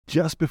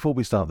just before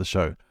we start the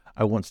show,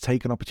 I want to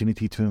take an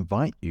opportunity to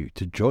invite you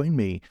to join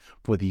me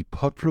for the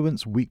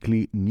Podfluence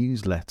Weekly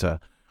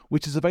newsletter,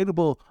 which is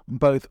available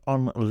both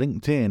on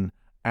LinkedIn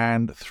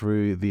and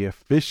through the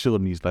official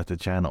newsletter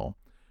channel.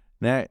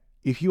 Now,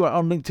 if you are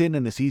on LinkedIn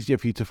and it's easier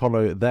for you to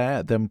follow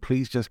there, then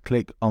please just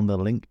click on the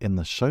link in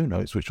the show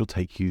notes, which will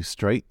take you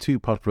straight to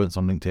Podfluence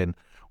on LinkedIn,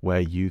 where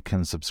you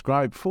can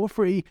subscribe for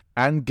free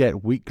and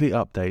get weekly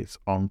updates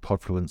on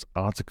Podfluence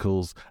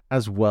articles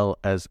as well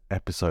as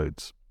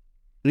episodes.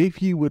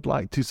 If you would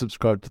like to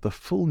subscribe to the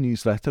full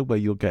newsletter where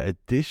you'll get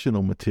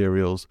additional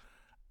materials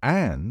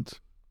and,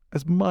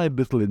 as my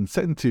little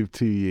incentive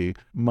to you,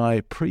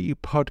 my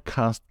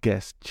pre-podcast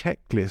guest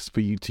checklist for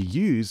you to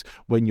use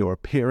when you're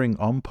appearing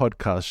on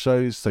podcast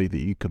shows so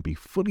that you can be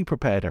fully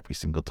prepared every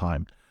single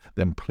time,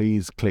 then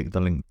please click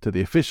the link to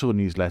the official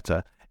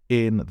newsletter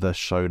in the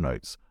show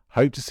notes.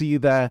 Hope to see you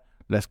there.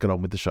 Let's get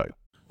on with the show.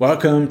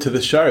 Welcome to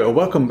the show, or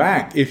welcome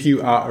back if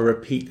you are a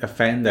repeat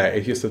offender.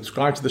 If you're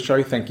subscribed to the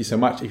show, thank you so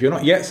much. If you're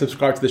not yet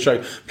subscribed to the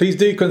show, please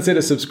do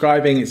consider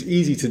subscribing. It's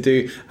easy to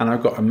do, and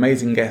I've got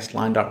amazing guests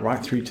lined up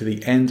right through to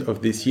the end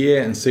of this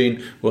year, and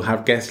soon we'll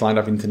have guests lined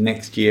up into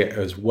next year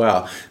as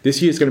well. This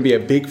year is going to be a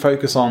big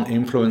focus on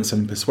influence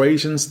and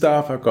persuasion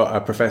stuff. I've got a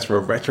professor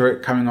of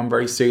rhetoric coming on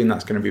very soon.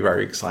 That's going to be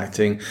very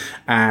exciting,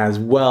 as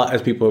well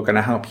as people who are going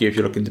to help you if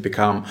you're looking to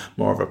become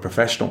more of a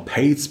professional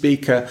paid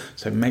speaker.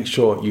 So make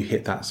sure you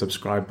hit that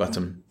subscribe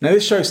button. Now,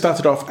 this show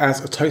started off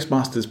as a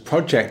Toastmasters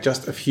project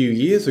just a few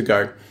years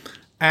ago,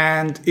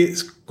 and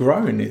it's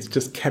grown. It's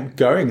just kept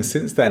going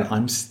since then.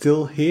 I'm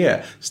still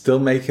here, still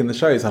making the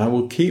shows, and I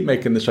will keep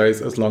making the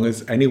shows as long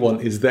as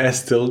anyone is there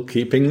still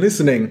keeping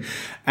listening.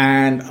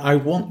 And I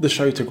want the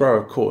show to grow,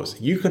 of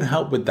course. You can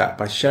help with that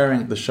by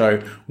sharing the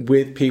show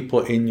with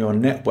people in your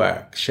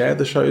network. Share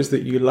the shows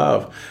that you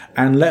love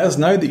and let us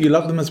know that you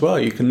love them as well.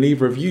 You can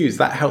leave reviews.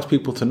 That helps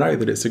people to know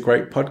that it's a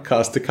great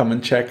podcast to come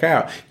and check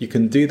out. You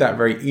can do that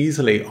very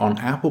easily on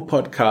Apple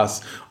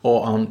Podcasts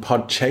or on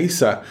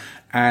Podchaser,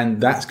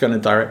 and that's going to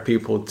direct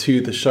people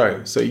to the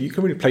show. So you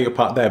can really play your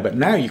part there, but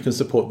now you can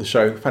support the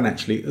show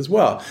financially as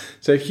well.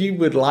 So if you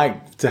would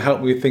like to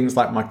help with things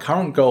like my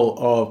current goal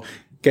of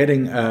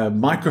getting a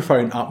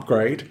microphone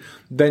upgrade,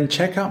 then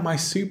check out my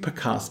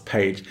Supercast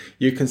page.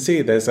 You can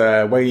see there's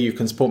a way you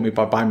can support me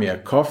by buying me a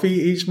coffee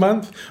each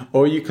month,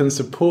 or you can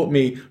support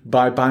me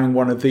by buying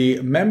one of the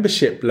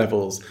membership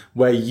levels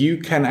where you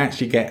can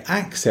actually get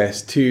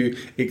access to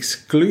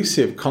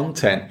exclusive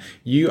content.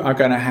 You are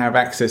going to have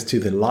access to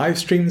the live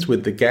streams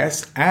with the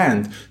guests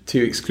and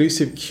to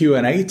exclusive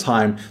Q&A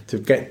time to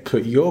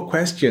put your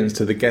questions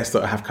to the guests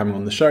that I have coming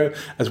on the show,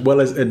 as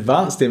well as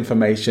advanced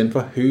information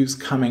for who's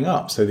coming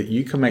up so that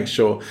you can make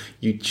sure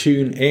you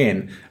tune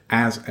in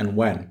as and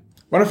when.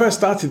 When I first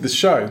started the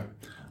show,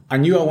 I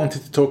knew I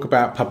wanted to talk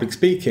about public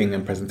speaking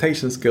and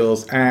presentation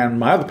skills and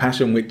my other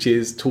passion, which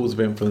is tools of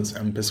influence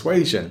and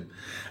persuasion.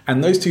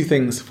 And those two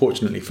things,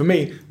 fortunately for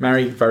me,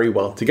 marry very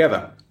well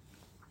together.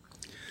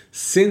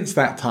 Since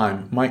that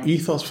time, my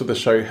ethos for the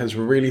show has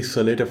really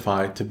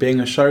solidified to being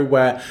a show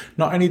where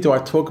not only do I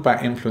talk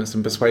about influence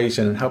and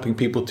persuasion and helping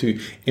people to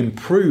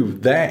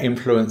improve their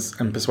influence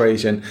and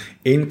persuasion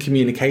in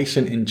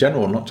communication in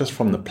general, not just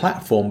from the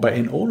platform, but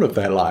in all of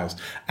their lives,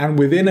 and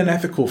within an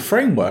ethical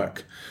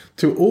framework,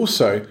 to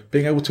also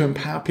being able to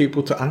empower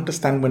people to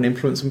understand when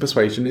influence and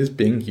persuasion is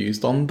being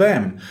used on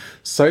them,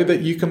 so that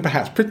you can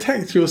perhaps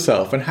protect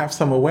yourself and have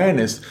some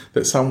awareness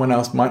that someone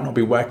else might not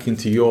be working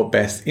to your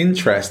best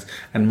interest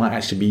and might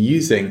actually be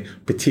using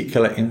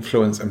particular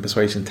influence and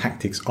persuasion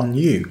tactics on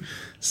you.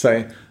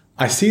 So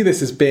I see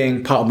this as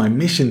being part of my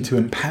mission to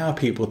empower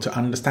people to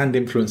understand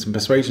influence and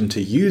persuasion,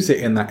 to use it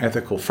in that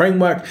ethical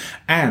framework,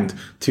 and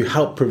to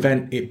help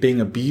prevent it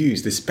being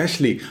abused,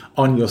 especially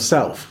on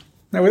yourself.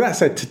 Now, with that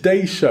said,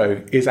 today's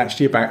show is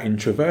actually about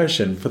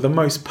introversion for the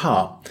most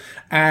part.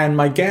 And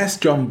my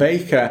guest, John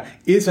Baker,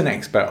 is an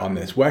expert on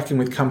this, working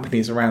with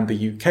companies around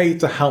the UK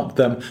to help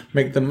them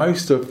make the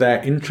most of their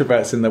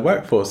introverts in the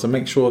workforce and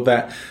make sure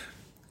that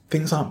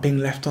things aren't being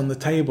left on the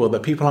table,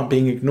 that people aren't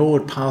being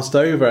ignored, passed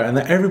over, and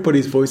that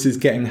everybody's voice is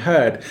getting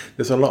heard.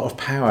 There's a lot of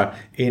power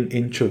in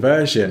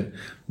introversion.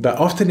 But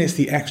often it's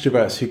the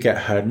extroverts who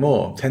get heard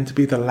more, tend to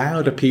be the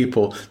louder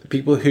people, the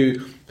people who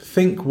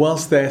think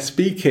whilst they're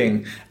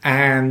speaking,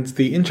 and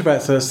the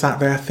introverts are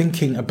sat there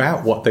thinking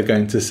about what they're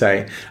going to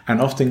say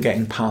and often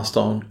getting passed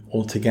on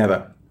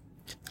altogether.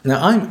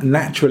 Now, I'm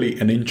naturally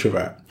an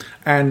introvert,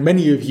 and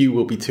many of you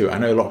will be too. I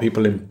know a lot of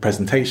people in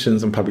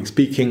presentations and public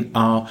speaking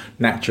are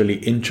naturally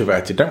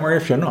introverted. Don't worry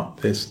if you're not.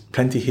 There's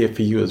plenty here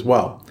for you as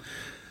well.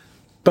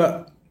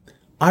 But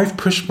I've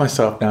pushed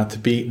myself now to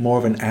be more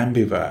of an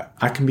ambivert.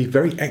 I can be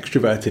very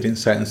extroverted in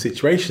certain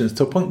situations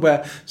to a point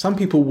where some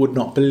people would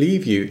not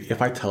believe you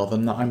if I tell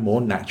them that I'm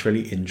more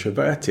naturally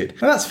introverted.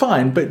 Now that's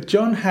fine, but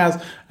John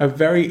has a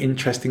very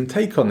interesting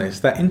take on this,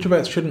 that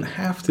introverts shouldn't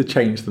have to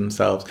change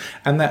themselves,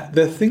 and that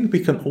the thing we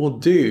can all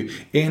do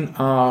in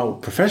our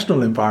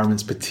professional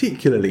environments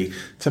particularly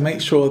to make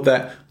sure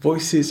that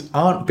voices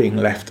aren't being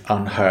left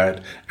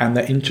unheard and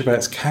that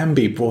introverts can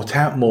be brought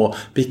out more,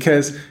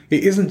 because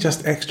it isn't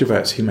just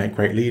extroverts who make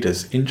great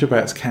leaders.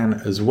 Introverts can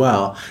as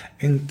well.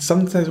 And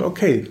sometimes,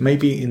 okay,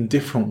 maybe in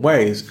different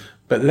ways,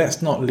 but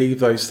let's not leave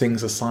those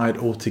things aside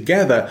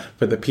altogether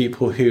for the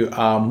people who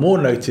are more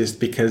noticed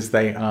because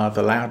they are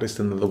the loudest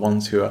and the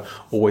ones who are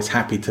always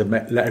happy to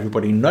let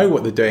everybody know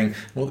what they're doing,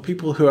 or the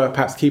people who are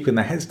perhaps keeping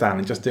their heads down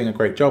and just doing a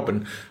great job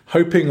and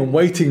hoping and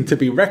waiting to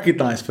be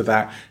recognized for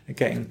that and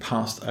getting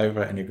passed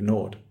over and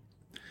ignored.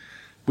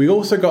 We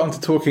also got on to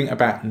talking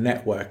about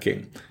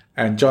networking.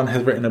 And John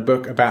has written a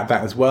book about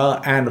that as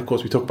well. And of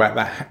course, we talk about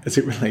that as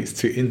it relates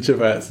to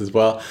introverts as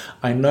well.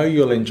 I know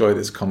you'll enjoy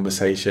this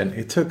conversation.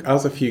 It took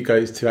us a few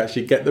goes to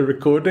actually get the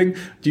recording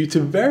due to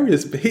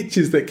various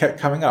hitches that kept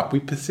coming up. We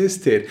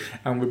persisted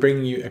and we're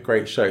bringing you a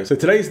great show. So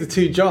today's the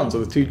two Johns, or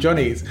the two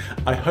Johnnies.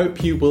 I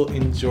hope you will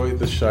enjoy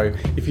the show.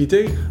 If you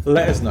do,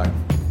 let us know.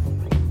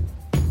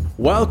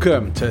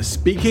 Welcome to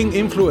Speaking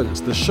Influence,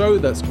 the show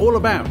that's all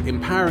about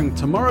empowering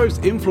tomorrow's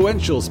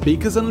influential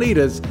speakers and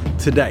leaders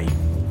today.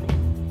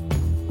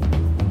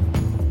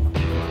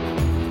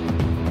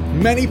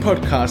 Many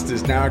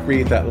podcasters now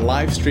agree that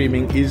live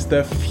streaming is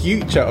the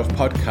future of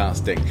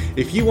podcasting.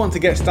 If you want to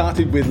get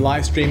started with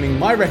live streaming,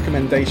 my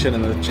recommendation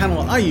and the channel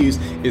I use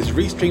is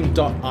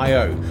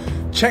Restream.io.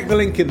 Check the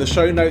link in the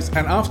show notes,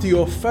 and after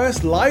your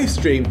first live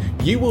stream,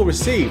 you will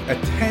receive a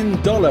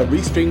 $10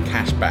 Restream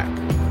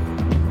cashback.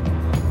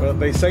 Well,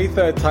 they say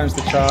third time's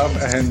the charm,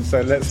 and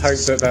so let's hope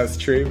that that's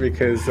true,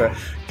 because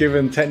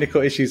given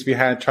technical issues we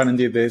had trying to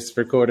do this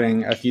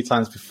recording a few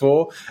times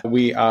before,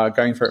 we are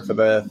going for it for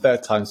the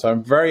third time. So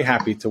I'm very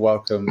happy to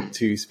welcome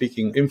to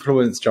Speaking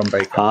Influence, John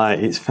Baker. Hi,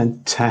 it's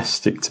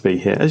fantastic to be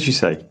here, as you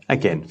say,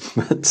 again.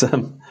 But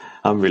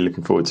I'm really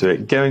looking forward to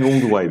it, going all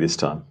the way this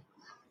time.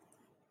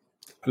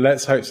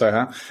 Let's hope so,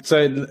 huh?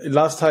 So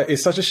last time,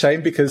 it's such a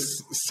shame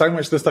because so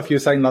much of the stuff you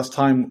were saying last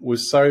time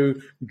was so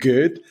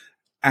good,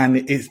 and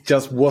it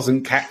just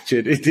wasn't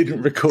captured. It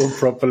didn't record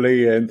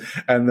properly, and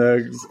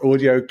the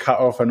audio cut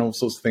off and all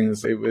sorts of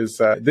things. It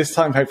was this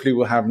time. Hopefully,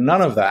 we'll have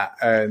none of that,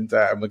 and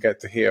we'll get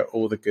to hear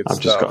all the good stuff.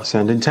 I've just got to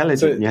sound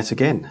intelligent yet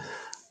again.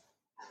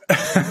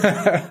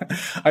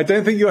 I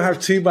don't think you'll have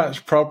too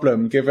much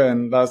problem,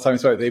 given last time we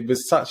spoke. It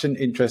was such an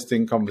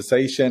interesting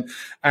conversation,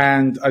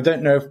 and I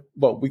don't know if,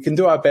 well, we can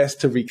do our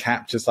best to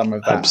recapture some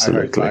of that.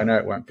 Absolutely. I know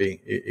it won't be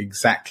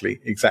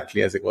exactly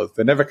as it was.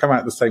 They never come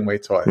out the same way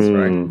twice,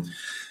 right?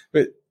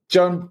 But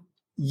John,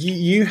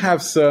 you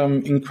have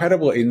some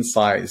incredible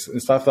insights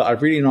and stuff that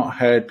I've really not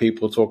heard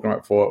people talking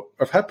about before.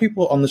 I've had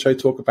people on the show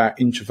talk about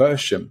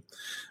introversion,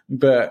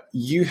 but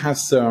you have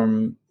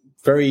some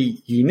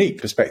very unique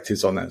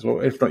perspectives on that as well,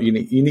 if not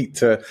unique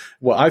to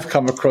what I've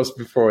come across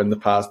before in the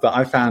past, that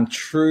I found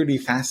truly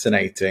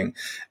fascinating.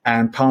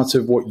 And part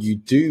of what you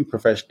do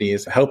professionally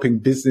is helping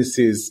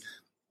businesses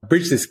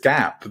bridge this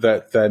gap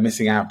that they're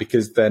missing out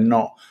because they're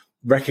not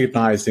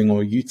recognizing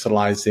or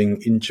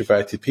utilizing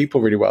introverted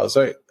people really well.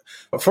 So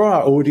for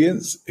our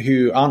audience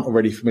who aren't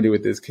already familiar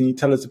with this, can you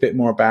tell us a bit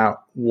more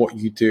about what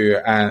you do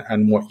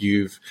and what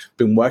you've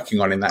been working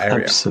on in that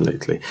area?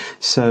 Absolutely.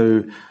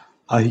 So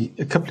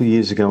a couple of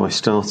years ago, I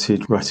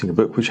started writing a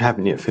book, which I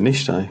haven't yet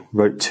finished. I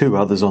wrote 2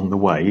 others on the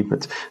way,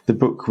 but the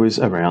book was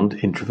around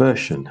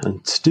introversion.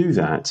 And to do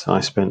that, I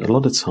spent a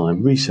lot of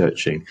time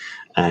researching,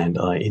 and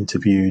I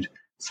interviewed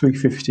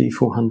 350,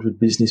 400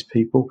 business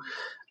people.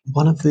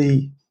 One of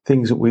the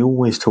things that we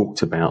always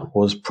talked about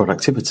was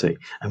productivity,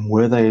 and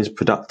were they as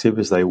productive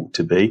as they ought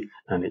to be?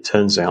 And it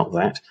turns out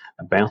that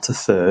about a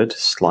third,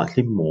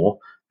 slightly more,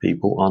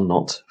 people are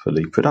not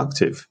fully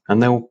productive.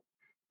 And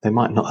they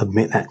might not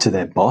admit that to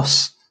their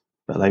boss,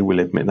 but they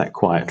will admit that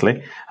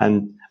quietly.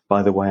 And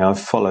by the way,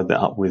 I've followed that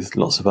up with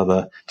lots of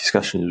other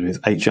discussions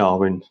with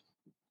HR and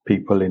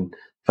people in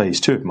phase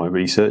 2 of my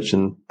research,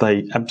 and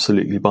they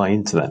absolutely buy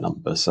into that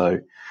number. So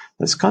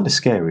that's kind of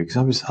scary,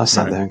 because I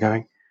sat there and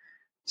going,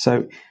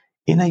 so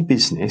in a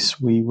business,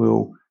 we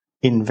will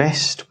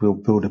invest, we'll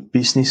build a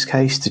business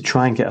case to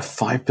try and get a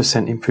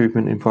 5%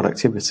 improvement in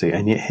productivity.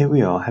 And yet here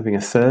we are having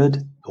a third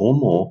or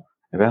more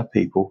of our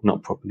people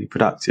not properly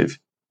productive,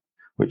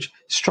 which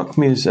struck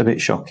me as a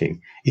bit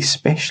shocking,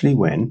 especially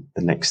when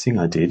the next thing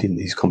I did in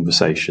these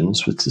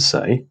conversations was to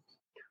say,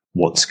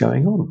 what's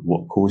going on?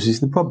 What causes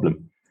the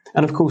problem?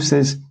 And of course,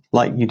 there's,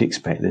 like you'd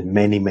expect, there's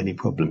many, many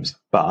problems.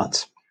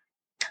 But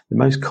the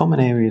most common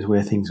areas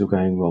where things are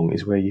going wrong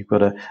is where you've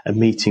got a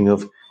meeting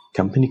of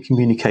company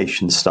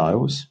communication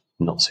styles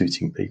not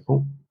suiting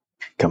people,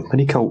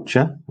 company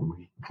culture,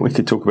 we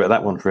could talk about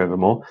that one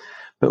forevermore,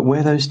 but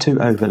where those two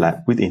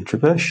overlap with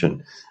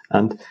introversion.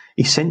 And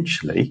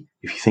essentially,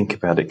 if you think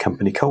about it,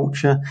 company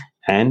culture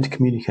and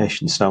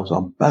communication styles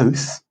are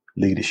both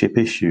leadership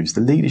issues.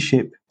 The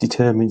leadership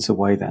determines the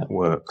way that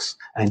works,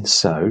 and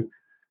so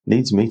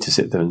leads me to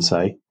sit there and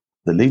say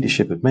the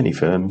leadership of many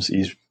firms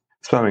is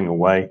throwing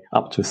away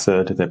up to a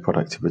third of their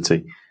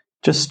productivity.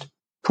 Just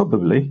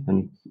probably,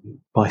 and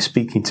by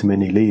speaking to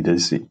many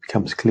leaders, it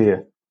becomes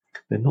clear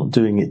they're not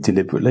doing it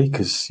deliberately,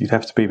 because you'd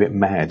have to be a bit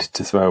mad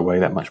to throw away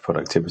that much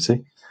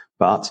productivity.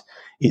 but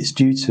it's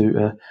due to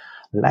a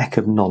lack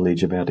of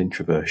knowledge about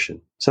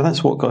introversion. So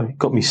that's what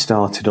got me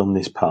started on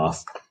this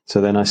path.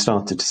 So then I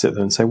started to sit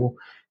there and say, well,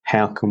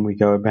 how can we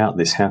go about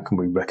this? How can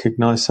we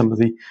recognize some of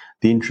the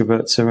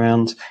introverts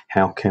around?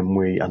 How can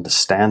we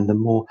understand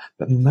them more?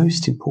 But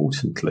most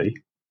importantly,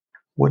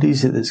 what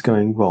is it that's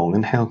going wrong,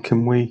 and how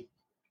can we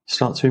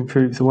start to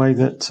improve the way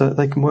that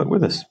they can work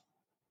with us?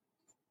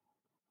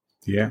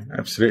 Yeah,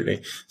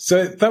 absolutely.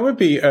 So that would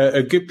be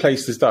a good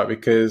place to start,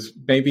 because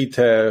maybe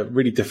to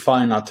really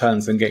define our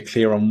terms and get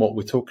clear on what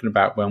we're talking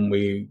about when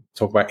we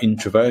talk about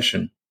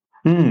introversion.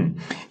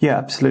 Yeah,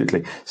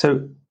 absolutely.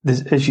 So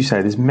as you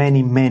say, there's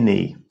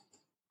many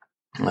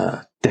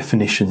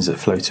definitions that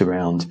float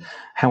around.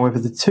 However,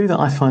 the two that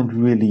I find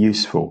really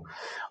useful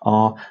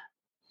are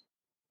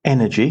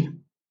energy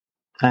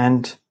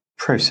and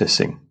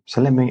processing. So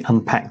let me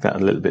unpack that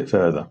a little bit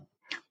further.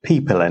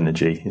 People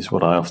energy is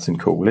what I often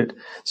call it.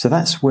 So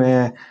that's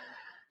where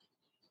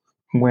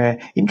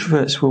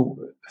introverts will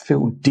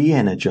feel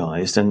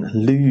de-energized and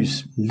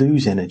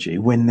lose energy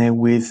when they're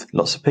with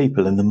lots of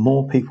people. And the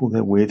more people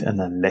they're with and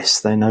the less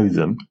they know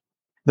them,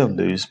 they'll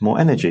lose more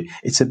energy.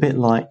 It's a bit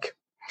like,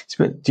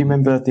 do you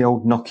remember the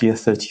old Nokia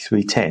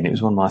 3310? It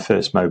was one of my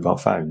first mobile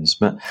phones.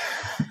 But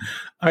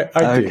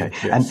I do.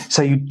 Yes. And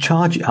so you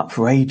charge it up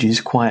for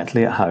ages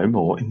quietly at home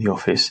or in the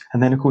office.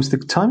 And then, of course, the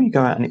time you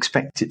go out and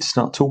expect it to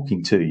start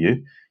talking to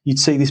you, you'd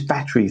see this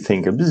battery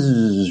thing go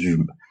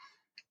bzzz.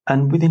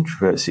 And with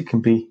introverts, it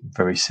can be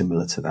very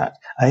similar to that.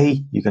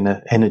 A, you're going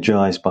to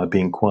energize by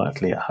being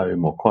quietly at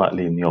home or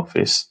quietly in the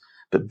office.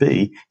 But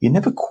B, you're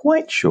never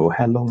quite sure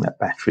how long that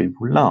battery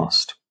will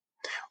last.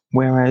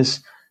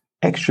 Whereas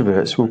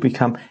extroverts will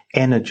become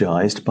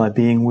energized by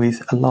being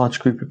with a large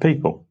group of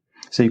people.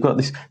 So you've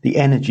got the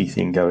energy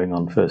thing going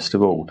on, first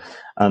of all.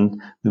 And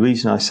the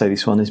reason I say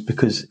this one is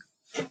because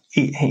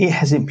it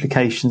has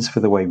implications for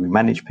the way we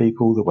manage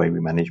people, the way we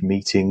manage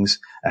meetings,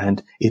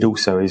 and it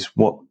also is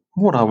what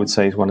I would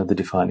say is one of the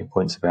defining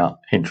points about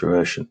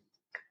introversion.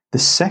 The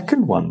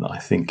second one that I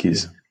think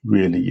is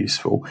really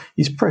useful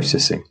is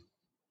processing.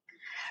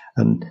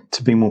 And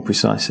to be more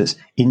precise, it's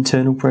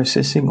internal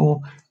processing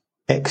or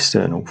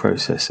external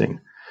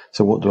processing.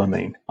 So what do I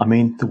mean? I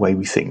mean the way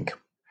we think.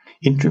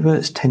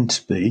 Introverts tend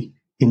to be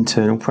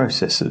internal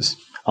processors.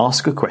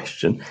 Ask a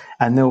question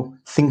and they'll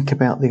think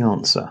about the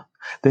answer.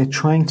 They're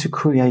trying to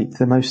create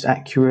the most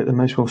accurate, the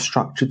most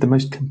well-structured, the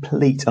most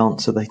complete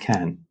answer they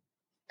can.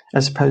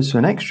 As opposed to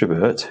an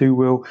extrovert who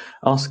will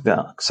ask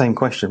that same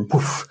question,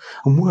 poof,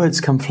 and words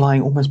come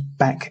flying almost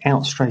back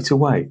out straight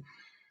away.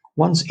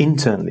 One's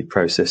internally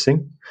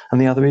processing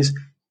and the other is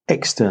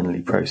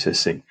externally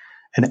processing.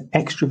 An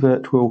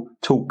extrovert will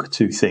talk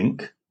to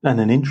think, and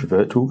an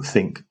introvert will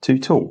think to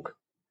talk.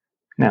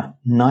 Now,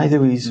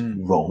 neither is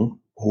wrong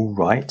or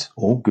right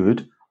or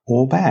good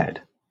or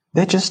bad.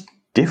 They're just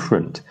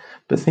different.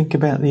 But think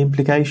about the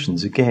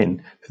implications,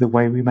 again, for the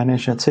way we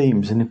manage our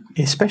teams and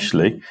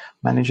especially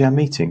manage our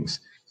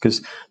meetings.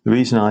 Because the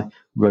reason I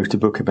wrote a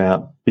book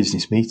about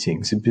business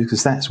meetings is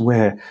because that's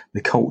where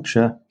the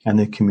culture and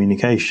the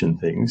communication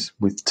things,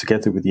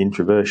 together with the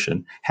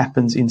introversion,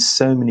 happens in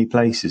so many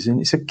places.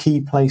 And it's a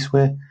key place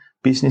where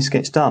business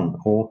gets done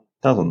or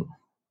doesn't.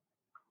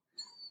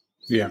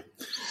 Yeah.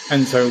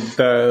 And so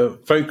the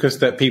focus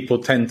that people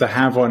tend to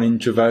have on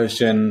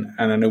introversion,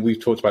 and I know we've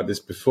talked about this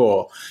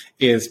before,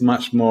 is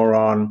much more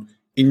on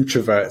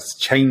introverts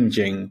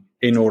changing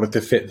in order to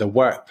fit the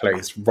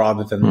workplace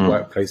rather than the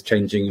workplace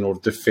changing in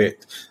order to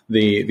fit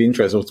the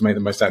introverts or to make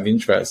the most out of the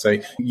introverts. So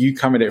you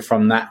come at it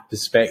from that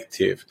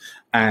perspective,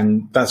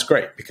 and that's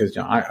great because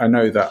I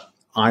know that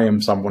I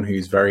am someone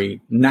who's very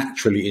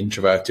naturally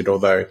introverted,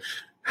 although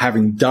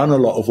having done a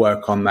lot of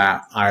work on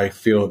that, I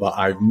feel that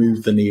I've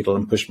moved the needle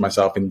and pushed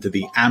myself into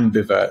the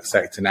ambivert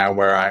sector now,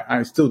 where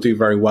I still do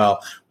very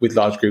well with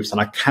large groups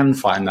and I can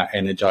find that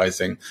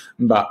energizing,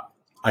 but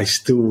I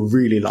still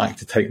really like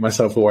to take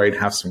myself away and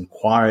have some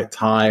quiet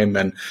time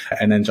and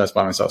energize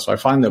by myself. So I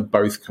find that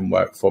both can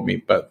work for me,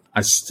 but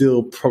I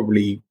still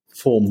probably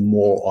fall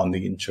more on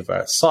the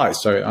introvert side.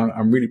 So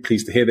I'm really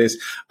pleased to hear this.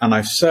 And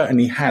I've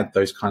certainly had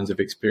those kinds of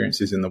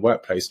experiences in the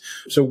workplace.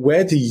 So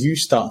where do you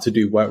start to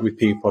do work with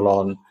people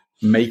on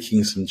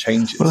making some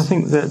changes? Well, I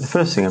think the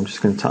first thing I'm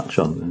just going to touch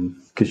on,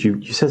 because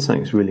you said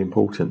something that's really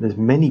important. There's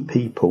many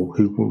people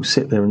who will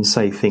sit there and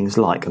say things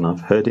like, and I've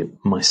heard it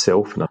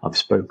myself, and I've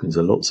spoken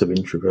to lots of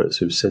introverts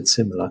who've said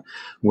similar,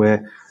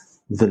 where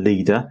the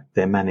leader,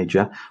 their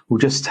manager, will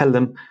just tell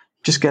them,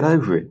 just get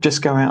over it,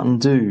 just go out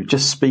and do,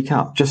 just speak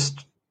up,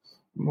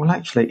 well,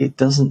 actually, it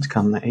doesn't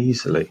come that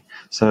easily.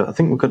 So I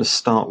think we've got to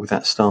start with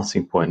that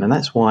starting point. And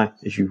that's why,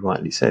 as you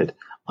rightly said,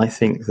 I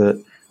think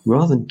that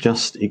rather than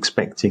just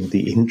expecting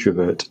the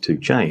introvert to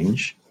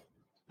change,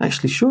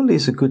 actually, surely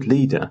as a good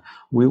leader,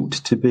 we ought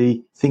to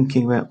be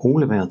thinking about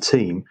all of our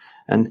team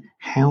and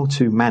how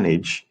to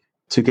manage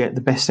to get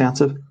the best out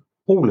of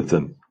all of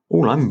them.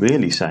 All I'm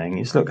really saying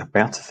is, look,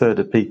 about a third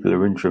of people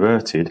are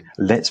introverted.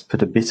 Let's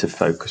put a bit of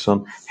focus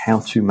on how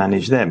to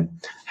manage them,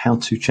 how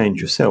to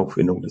change yourself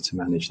in order to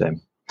manage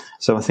them.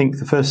 So I think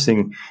the first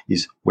thing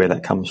is where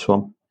that comes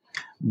from.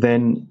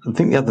 then I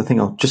think the other thing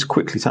I'll just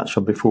quickly touch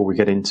on before we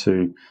get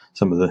into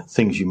some of the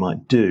things you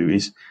might do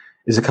is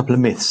a couple of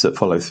myths that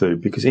follow through,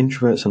 because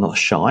introverts are not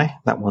shy.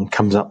 That one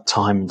comes up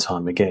time and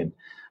time again.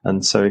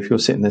 And so if you're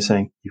sitting there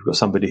saying you've got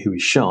somebody who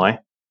is shy,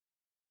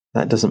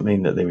 that doesn't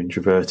mean that they're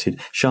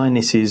introverted.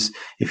 Shyness is,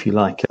 if you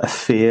like, a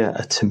fear,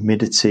 a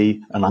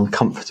timidity, an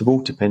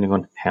uncomfortable, depending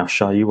on how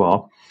shy you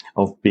are,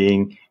 of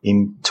being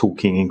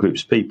talking in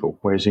groups of people.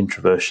 Whereas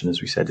introversion,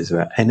 as we said, is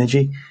about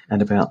energy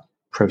and about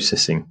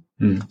processing.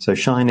 So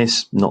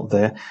shyness, not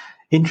there.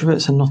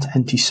 Introverts are not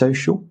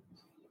antisocial.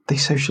 They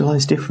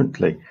socialize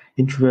differently.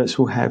 Introverts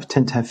will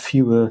tend to have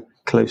fewer,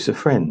 closer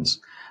friends.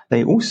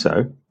 They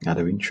also, out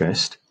of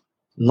interest,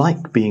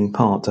 like being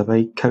part of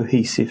a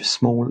cohesive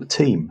small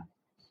team.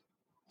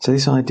 So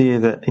this idea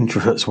that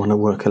introverts want to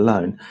work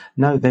alone,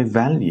 no, they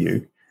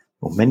value,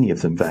 or many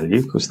of them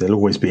value, because there'll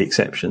always be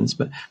exceptions,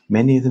 but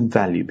many of them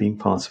value being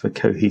part of a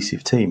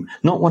cohesive team.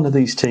 Not one of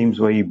these teams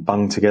where you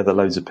bung together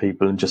loads of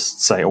people and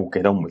just say, oh,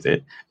 get on with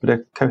it, but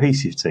a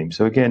cohesive team.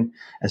 So again,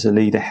 as a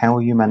leader, how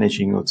are you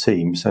managing your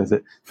team so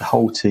that the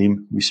whole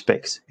team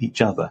respects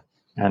each other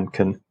and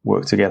can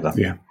work together?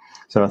 Yeah.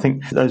 So I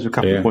think those are a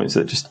couple of points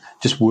that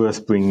just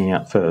worth bringing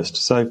up first.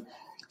 So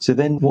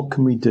then what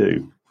can we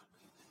do?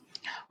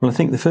 Well, I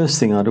think the first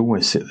thing I'd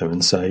always sit there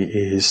and say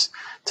is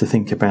to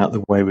think about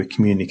the way we're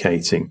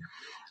communicating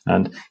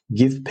and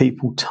give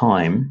people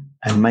time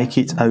and make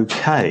it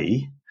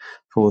okay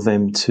for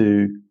them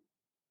to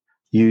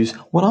use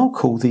what I'll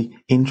call the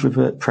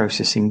introvert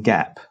processing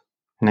gap.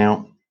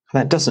 Now,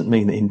 that doesn't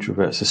mean that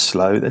introverts are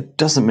slow. That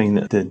doesn't mean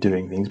that they're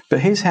doing things. But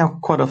here's how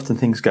quite often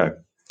things go.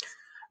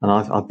 And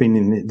I've been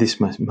in this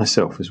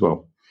myself as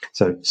well.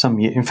 So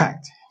in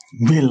fact,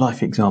 real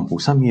life example,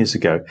 some years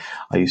ago,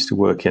 I used to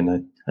work in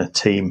a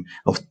team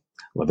of,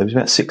 well, there was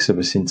about 6 of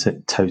us in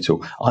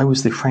total. I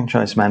was the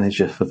franchise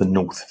manager for the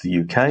north of the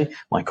UK,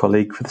 my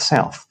colleague for the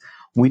south.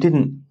 We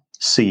didn't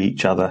see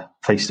each other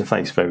face to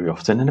face very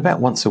often, and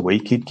about once a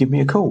week he'd give me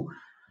a call.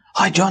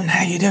 Hi John,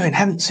 how you doing?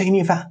 Haven't seen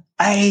you for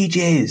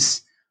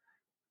ages.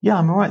 Yeah,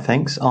 I'm all right,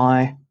 thanks.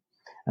 And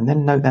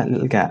then note that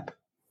little gap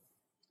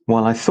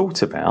while I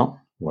thought about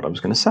what I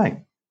was going to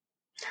say.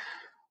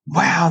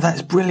 Wow,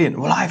 that's brilliant.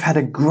 Well, I've had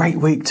a great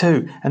week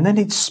too. And then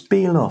he'd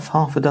spiel off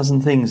half a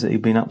dozen things that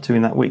he'd been up to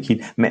in that week.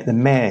 He'd met the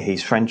mayor,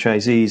 his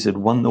franchisees had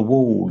won the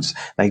awards,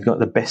 they got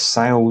the best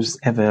sales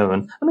ever,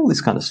 and all this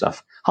kind of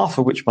stuff. Half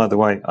of which, by the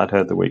way, I'd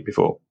heard the week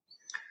before.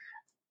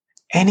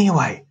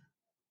 Anyway,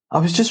 I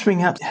was just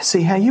ringing up to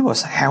see how you are.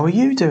 So how are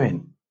you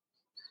doing?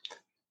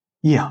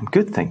 Yeah, I'm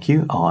good, thank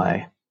you.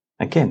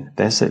 Again,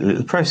 there's a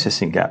little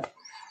processing gap.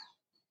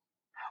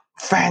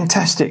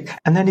 Fantastic.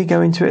 And then he'd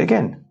go into it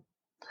again.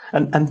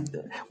 And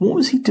what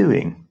was he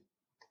doing?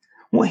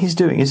 What he's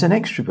doing is an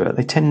extrovert.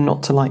 They tend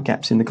not to like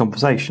gaps in the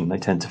conversation. They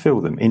tend to fill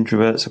them.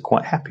 Introverts are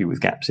quite happy with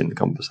gaps in the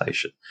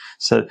conversation.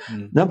 So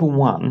number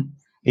one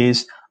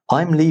is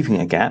I'm leaving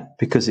a gap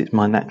because it's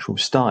my natural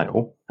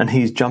style, and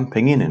he's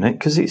jumping in it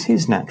because it's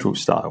his natural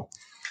style.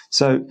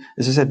 So,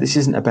 as I said, this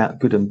isn't about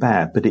good and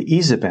bad, but it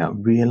is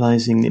about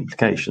realizing the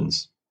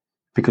implications.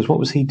 Because what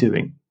was he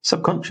doing?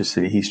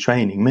 Subconsciously, he's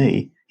training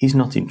me. He's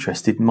not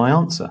interested in my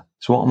answer.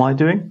 So what am I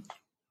doing?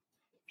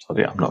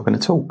 Sorry, I'm not going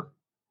to talk.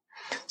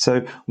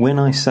 So when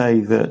I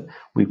say that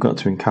we've got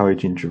to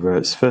encourage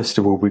introverts, first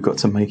of all, we've got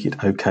to make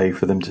it okay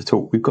for them to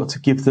talk. We've got to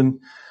give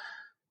them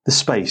the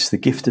space, the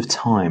gift of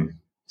time,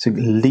 to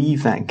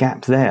leave that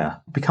gap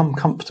there, become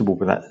comfortable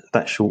with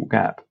that short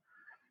gap.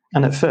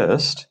 And at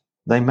first,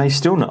 they may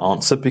still not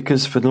answer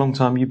because for a long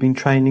time you've been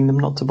training them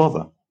not to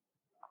bother.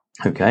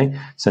 Okay,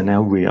 so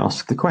now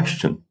re-ask the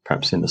question,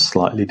 perhaps in a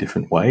slightly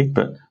different way,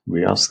 but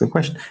re-ask the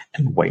question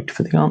and wait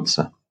for the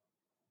answer.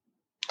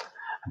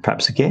 And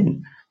perhaps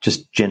again,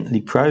 just gently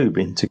probe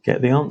in to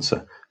get the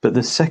answer. But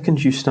the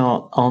second you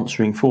start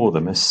answering for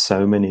them, as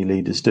so many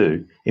leaders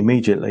do,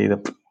 immediately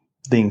the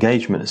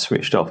engagement is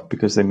switched off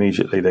because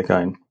immediately they're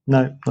going,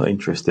 no, not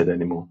interested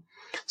anymore.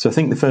 So I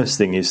think the first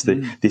thing is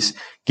this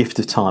gift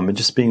of time and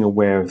just being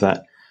aware of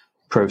that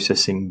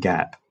processing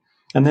gap.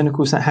 And then, of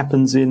course, that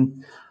happens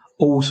in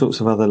all sorts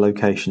of other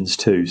locations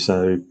too.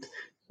 So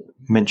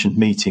mentioned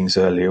meetings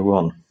earlier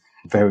on.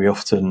 Very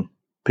often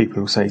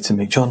people will say to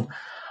me, John,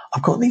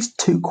 I've got these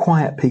 2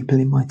 quiet people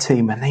in my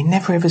team and they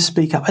never ever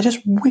speak up. I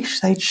just wish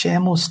they'd share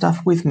more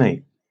stuff with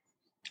me.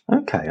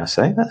 Okay, I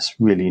say, that's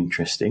really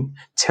interesting.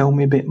 Tell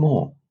me a bit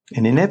more.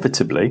 And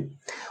inevitably,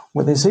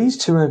 well, there's these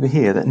 2 over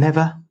here that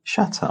never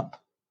shut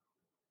up.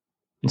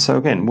 And so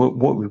again,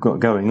 what we've got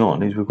going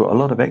on is we've got a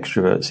lot of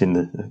extroverts in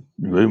the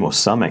room, or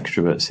some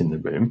extroverts in the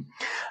room,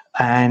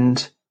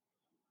 and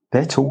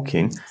they're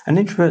talking, and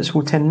introverts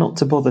will tend not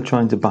to bother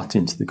trying to butt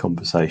into the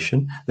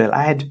conversation. They'll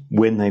add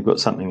when they've got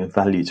something of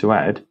value to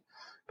add.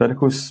 But of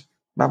course,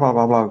 blah, blah,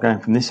 blah, blah, going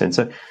from this end.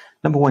 So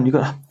number one, you've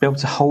got to be able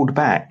to hold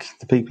back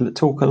the people that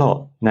talk a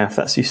lot. Now, if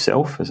that's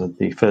yourself, as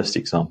the first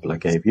example I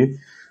gave you,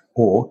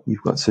 or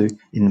you've got to,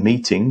 in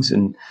meetings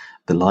and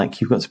the like,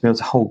 you've got to be able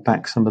to hold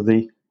back some of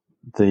the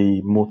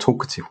more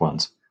talkative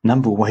ones. A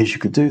number of ways you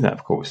could do that,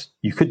 of course.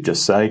 You could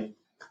just say,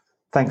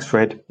 thanks,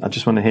 Fred. I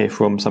just want to hear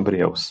from somebody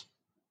else.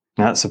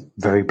 Now, that's a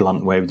very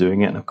blunt way of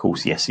doing it. And of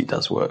course, yes, it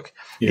does work.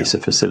 Yeah. It's a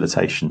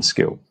facilitation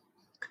skill.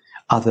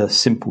 Other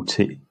simple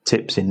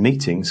tips in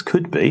meetings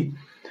could be,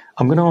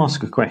 I'm going to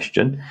ask a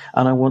question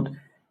and I want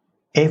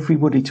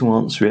everybody to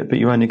answer it, but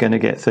you're only going to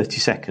get 30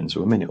 seconds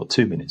or a minute or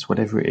 2 minutes,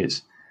 whatever it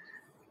is.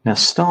 Now,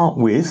 start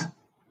with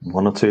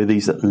one or two of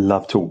these that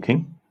love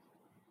talking,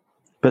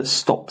 but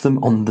stop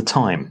them on the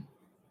time.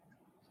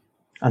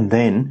 And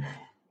then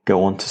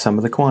go on to some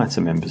of the quieter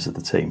members of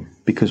the team,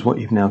 because what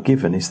you've now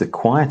given is the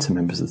quieter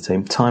members of the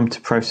team time to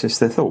process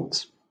their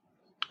thoughts.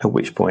 At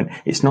which point,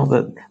 it's not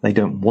that they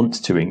don't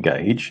want to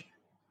engage,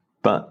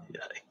 but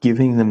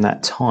giving them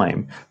that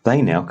time,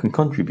 they now can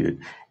contribute.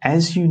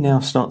 As you now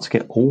start to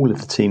get all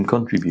of the team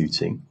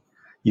contributing,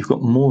 you've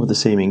got more of the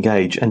team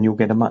engaged and you'll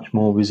get a much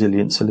more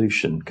resilient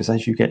solution, because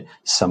as you get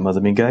some of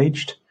them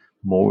engaged,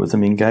 more of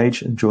them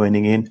engaged and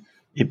joining in,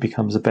 it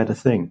becomes a better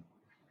thing.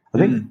 I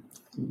think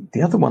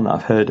the other one that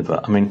I've heard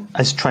about, I mean,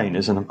 as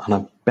trainers, and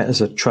I bet as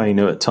a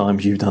trainer at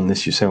times you've done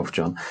this yourself,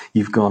 John,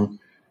 you've gone,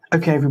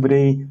 okay,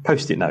 everybody,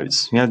 Post-it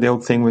notes. You know, the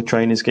old thing where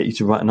trainers get you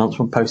to write an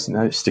answer on Post-it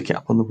notes, stick it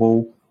up on the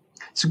wall.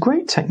 It's a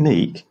great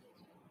technique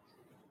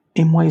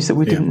in ways that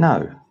we didn't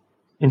know.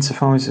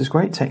 Insofar as it's a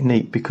great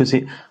technique because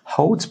it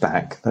holds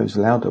back those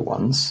louder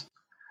ones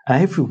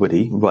and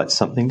everybody writes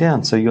something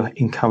down. So you're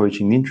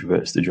encouraging the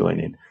introverts to join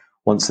in.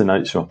 Once the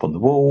notes are up on the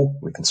wall,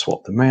 we can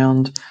swap them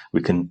around.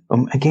 We can,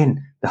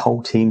 again, the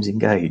whole team's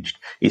engaged.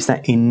 It's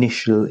that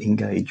initial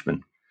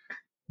engagement.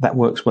 That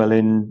works well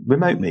in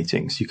remote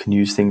meetings. You can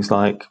use things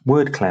like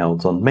word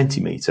clouds on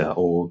Mentimeter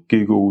or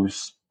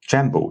Google's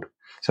Jamboard.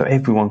 So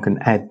everyone can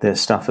add their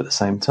stuff at the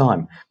same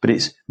time. But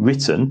it's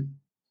written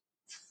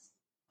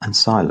and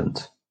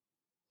silent.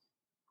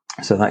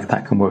 So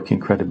that can work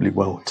incredibly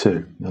well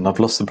too. And I've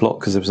lost the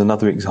plot because there was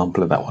another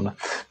example of that one.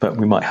 But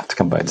we might have to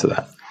come back to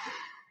that.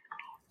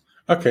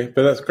 Okay,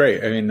 but that's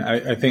great. I mean,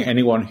 I think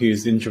anyone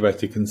who's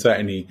introverted can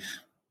certainly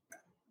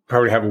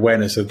probably have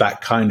awareness of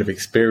that kind of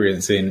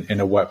experience in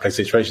a workplace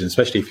situation,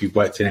 especially if you've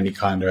worked in any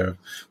kind of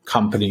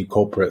company,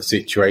 corporate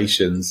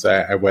situations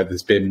where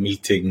there's been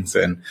meetings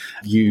and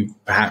you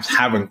perhaps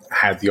haven't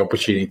had the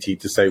opportunity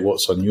to say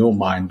what's on your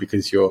mind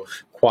because you're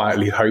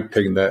quietly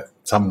hoping that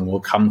someone will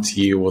come to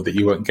you or that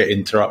you won't get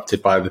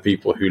interrupted by the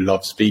people who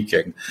love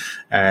speaking.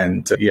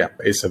 And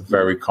it's a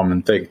very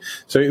common thing.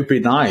 So it would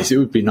be nice. It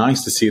would be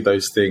nice to see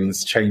those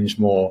things change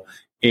more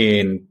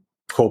in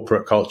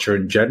corporate culture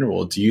in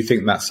general. Do you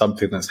think that's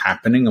something that's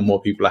happening and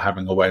more people are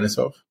having awareness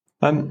of?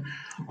 Well,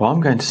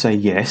 I'm going to say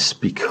yes,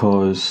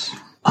 because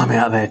I'm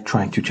out there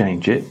trying to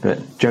change it,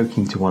 but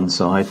joking to one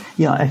side,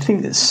 I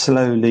think that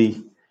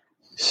slowly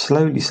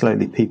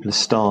people are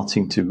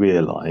starting to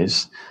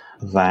realise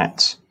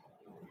that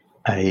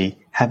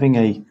having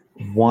a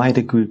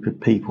wider group of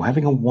people,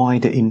 having a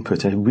wider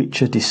input, a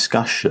richer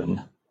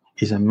discussion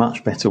is a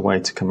much better way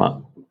to come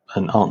up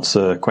and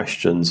answer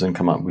questions and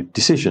come up with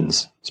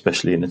decisions,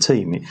 especially in a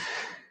team.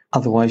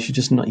 Otherwise, you're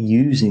just not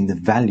using the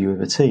value of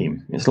a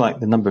team. It's like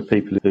the number of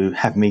people who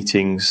have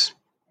meetings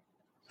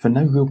for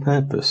no real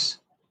purpose.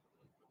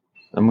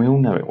 And we all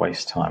know it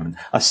wastes time. And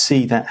I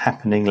see that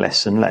happening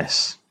less and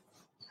less,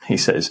 he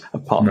says.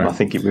 Apart from, I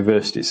think it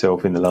reversed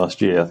itself in the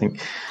last year. I think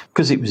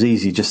because it was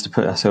easy just to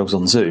put ourselves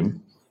on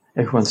Zoom,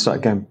 everyone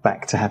started going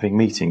back to having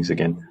meetings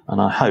again.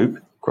 And I hope,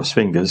 cross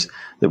fingers,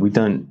 that we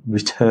don't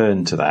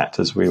return to that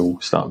as we all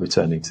start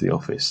returning to the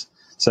office.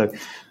 So,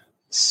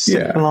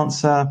 simple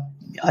answer,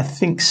 I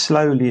think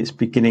slowly it's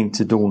beginning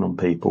to dawn on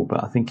people,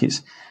 but I think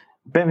it's,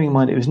 bearing in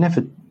mind it was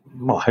never,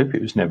 I hope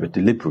it was never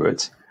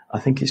deliberate. I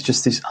think it's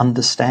just this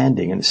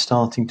understanding, and it's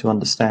starting to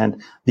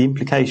understand the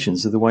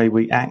implications of the way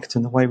we act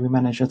and the way we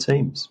manage our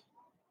teams.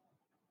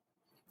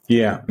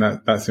 Yeah,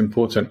 that's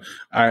important.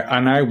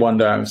 I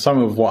wonder, some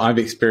of what I've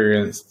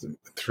experienced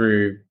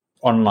through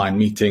online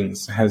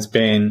meetings has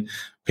been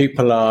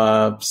people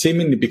are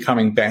seemingly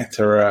becoming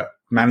better at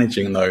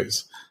managing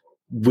those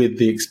with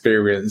the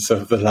experience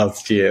of the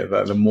last year.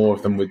 The more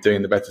of them we're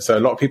doing, the better. So a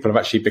lot of people have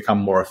actually become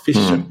more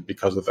efficient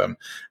because of them,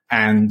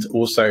 and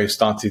also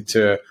started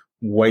to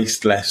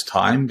waste less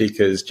time,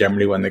 because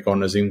generally when they go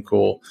on a Zoom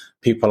call,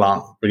 people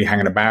aren't really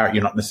hanging about.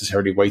 You're not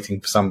necessarily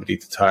waiting for somebody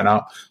to turn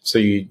up. So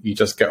you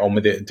just get on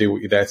with it and do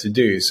what you're there to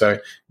do. So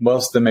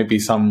whilst there may be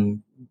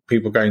some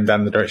people going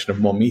down the direction of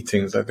more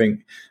meetings, I think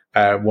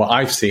what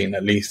I've seen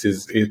at least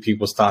is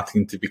people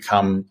starting to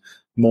become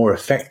more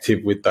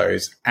effective with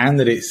those, and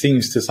that it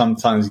seems to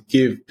sometimes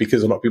give,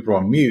 because a lot of people are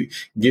on mute,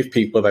 give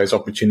people those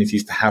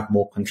opportunities to have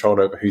more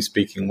control over who's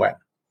speaking when.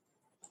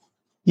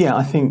 Yeah,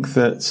 I think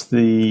that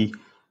the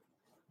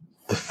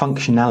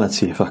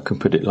functionality, if I can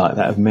put it like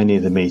that, of many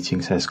of the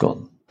meetings has got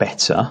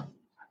better.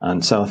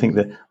 And so I think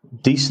that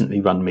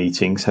decently run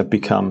meetings have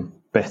become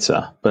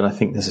better, but I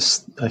think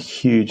there's a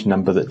huge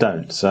number that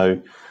don't. So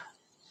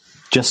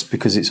just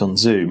because it's on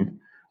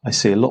Zoom, I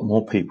see a lot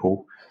more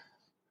people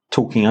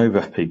talking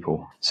over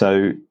people.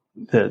 So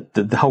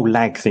the whole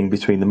lag thing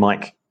between the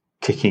mic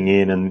kicking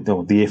in and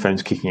or the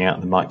earphones kicking out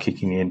and the mic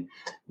kicking in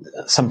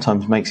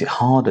sometimes makes it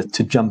harder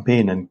to jump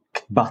in and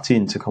butt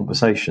into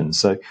conversations.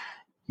 So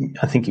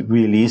I think it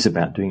really is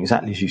about doing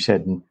exactly as you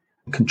said and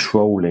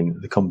controlling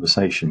the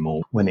conversation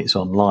more when it's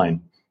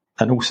online.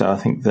 And also, I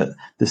think that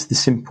there's the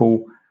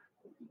simple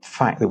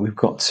fact that we've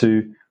got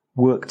to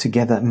work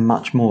together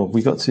much more.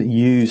 We've got to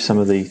use some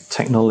of the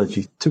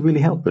technology to really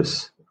help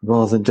us,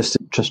 rather than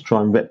just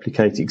try and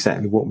replicate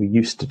exactly what we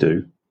used to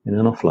do in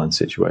an offline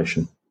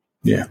situation.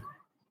 Yeah.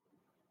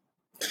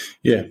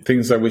 Yeah,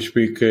 things I wish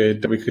we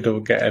could all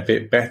get a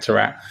bit better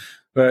at.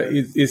 But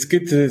it's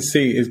good to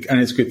see,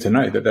 and it's good to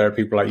know that there are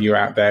people like you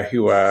out there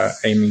who are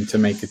aiming to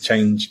make a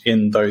change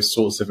in those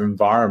sorts of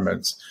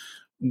environments.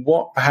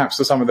 What perhaps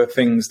are some of the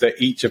things that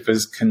each of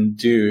us can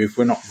do if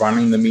we're not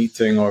running the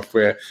meeting, or if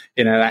we're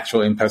in an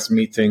actual in-person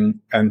meeting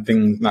and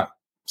things that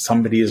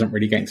somebody isn't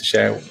really getting to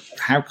share?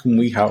 How can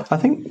we help? I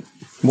think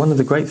one of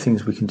the great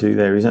things we can do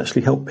there is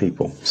actually help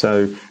people.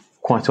 So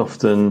quite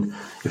often,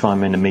 if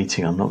I'm in a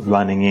meeting, I'm not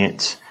running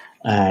it,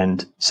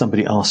 and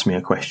somebody asks me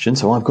a question,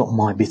 so I've got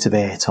my bit of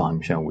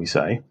airtime, shall we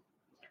say,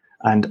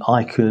 and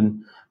a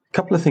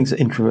couple of things that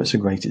introverts are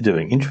great at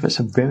doing. Introverts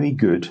are very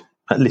good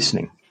at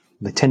listening.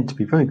 They tend to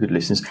be very good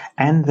listeners,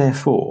 and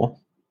therefore,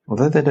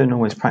 although they don't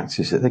always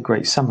practice it, they're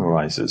great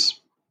summarizers,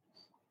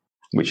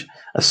 which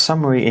a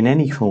summary in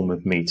any form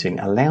of meeting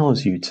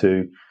allows you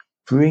to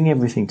bring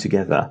everything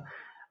together.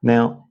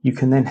 Now, you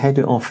can then head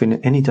it off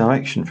in any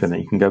direction from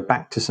that. You can go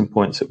back to some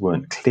points that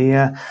weren't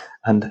clear,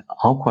 and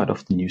I'll quite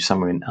often use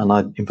summary, and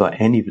I invite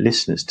any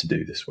listeners to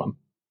do this one.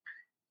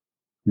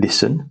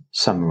 Listen,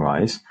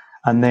 summarize,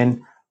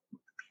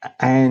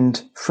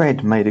 and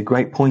Fred made a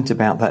great point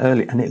about that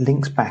earlier, and it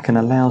links back and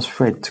allows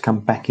Fred to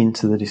come back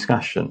into the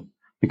discussion.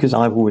 Because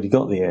I've already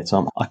got the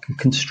airtime, I can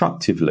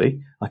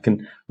constructively,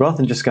 rather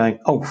than just going,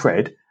 oh,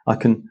 Fred, I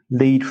can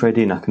lead Fred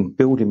in, I can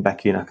build him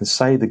back in, I can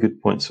say the good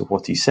points of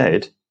what he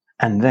said,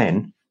 and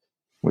then,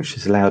 which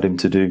has allowed him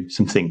to do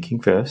some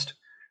thinking first,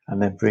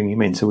 and then bring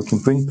him in. So we can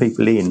bring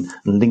people in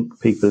and link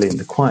people in,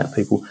 the quiet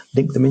people,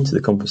 link them into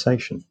the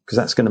conversation, because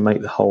that's going to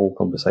make the whole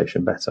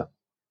conversation better.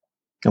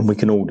 And we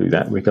can all do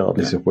that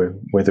regardless of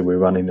whether we're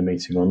running the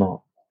meeting or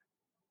not.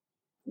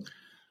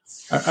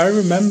 I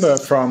remember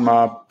from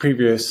our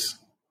previous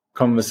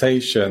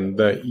conversation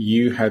that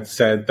you had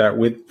said that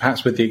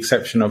perhaps with the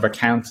exception of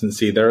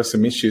accountancy, there are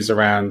some issues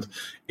around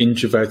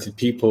introverted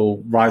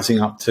people rising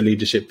up to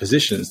leadership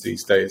positions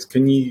these days.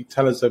 Can you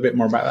tell us a bit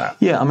more about that?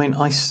 Yeah, I mean,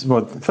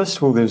 first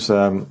of all, there's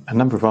a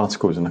number of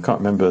articles, and I can't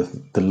remember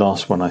the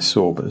last one I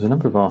saw, but there's a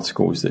number of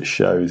articles that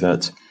show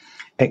that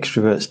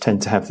extroverts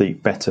tend to have the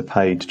better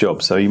paid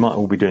jobs. So you might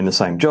all be doing the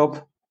same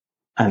job,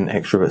 and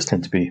extroverts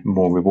tend to be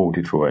more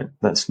rewarded for it.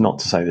 That's not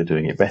to say they're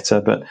doing it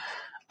better, but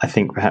I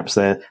think perhaps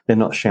they're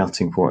not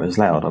shouting for it as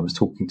loud. I was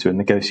talking to a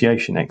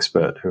negotiation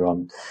expert who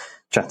I'm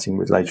chatting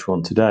with later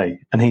on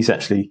today, and he's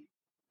actually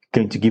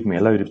going to give me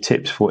a load of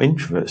tips for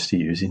introverts to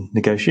use in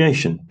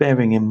negotiation,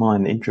 bearing in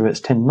mind that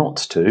introverts tend not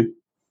to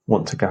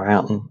want to go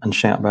out and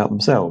shout about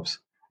themselves.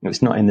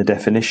 It's not in the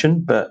definition,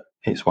 but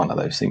it's one of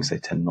those things they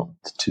tend not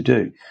to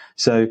do.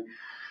 So,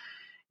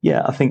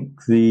 yeah, I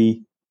think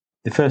the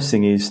first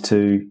thing is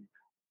to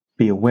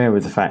be aware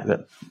of the fact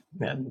that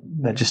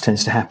that just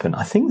tends to happen.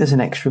 I think there's an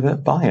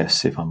extrovert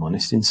bias, if I'm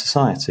honest, in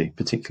society,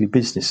 particularly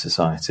business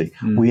society.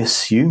 We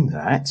assume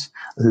that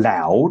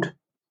loud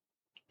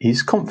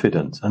is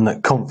confident and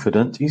that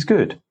confident is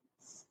good.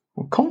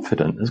 Well,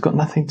 confident has got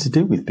nothing to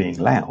do with being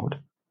loud.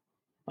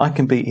 I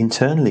can be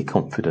internally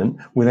confident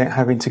without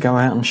having to go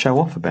out and show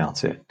off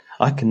about it.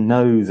 I can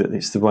know that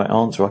it's the right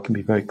answer. I can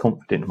be very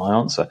confident in my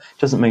answer. It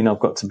doesn't mean I've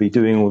got to be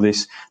doing all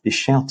this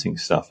shouting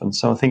stuff. And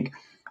so I think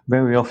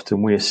very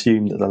often we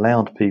assume that the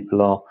loud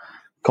people are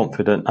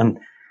confident and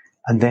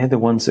they're the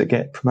ones that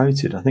get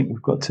promoted. I think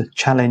we've got to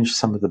challenge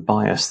some of the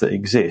bias that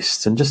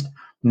exists and just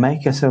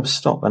make ourselves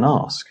stop and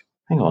ask,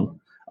 hang on,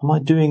 am I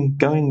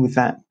going with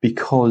that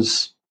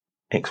because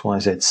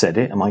XYZ said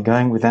it? Am I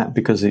going with that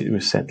because it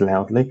was said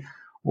loudly?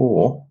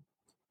 Or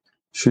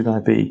should I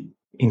be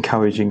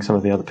encouraging some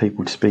of the other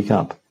people to speak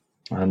up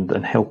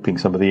and helping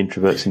some of the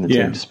introverts in the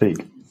team to speak?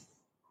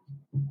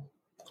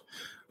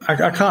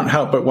 I can't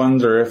help but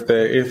wonder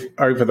if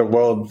over the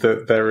world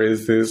that there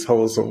is this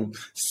whole sort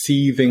of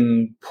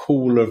seething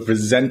pool of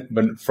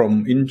resentment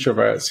from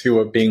introverts who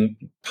are being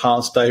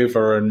passed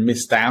over and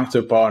missed out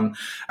upon,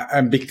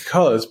 and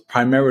because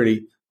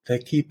primarily they're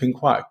keeping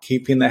quiet,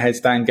 keeping their heads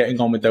down, getting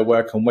on with their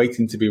work and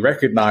waiting to be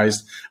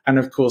recognized. And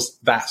of course,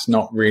 that's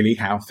not really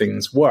how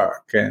things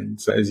work. And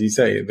as you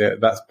say,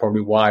 that's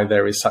probably why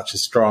there is such a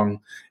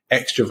strong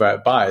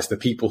extrovert bias. The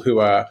people who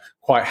are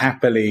quite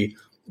happily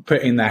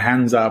putting their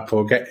hands up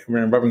or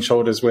rubbing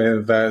shoulders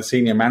with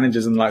senior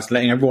managers and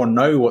letting everyone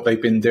know what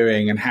they've been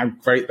doing and how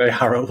great they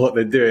are at what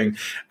they're doing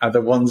are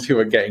the ones who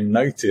are getting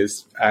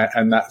noticed.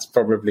 And that's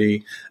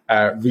probably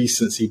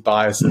recency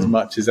bias as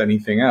much as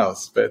anything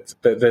else. But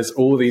there's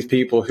all these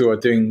people who are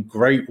doing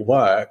great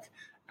work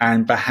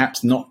and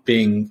perhaps not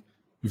being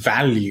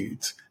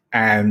valued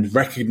and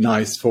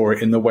recognized for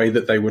it in the way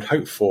that they would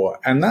hope for.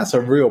 And that's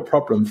a real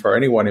problem for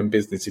anyone in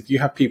business. If you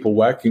have people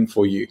working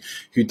for you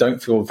who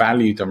don't feel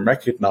valued and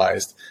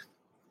recognized,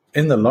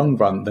 in the long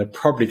run, they're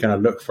probably going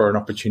to look for an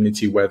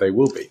opportunity where they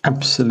will be.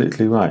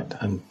 Absolutely right.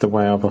 And the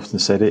way I've often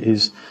said it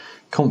is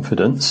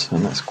confidence,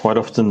 and that's quite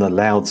often the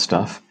loud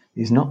stuff,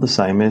 is not the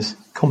same as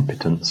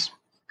competence.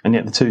 And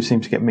yet the two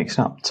seem to get mixed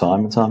up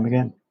time and time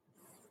again.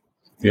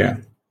 Yeah.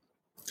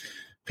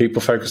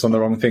 People focus on the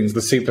wrong things,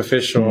 the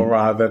superficial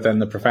rather than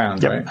the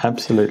profound, Yep, right?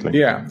 absolutely.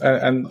 Yeah,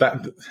 and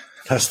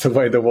that's the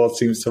way the world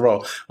seems to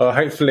roll. Well,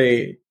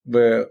 hopefully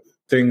we're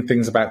doing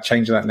things about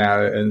changing that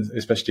now, and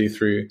especially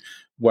through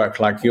work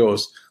like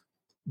yours.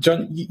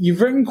 John,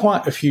 you've written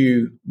quite a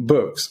few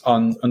books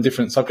on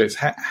different subjects.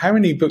 How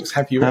many books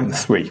have you written?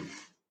 3.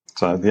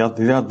 So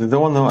the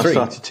one that I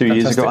started 2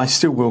 years ago, I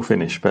still will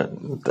finish, but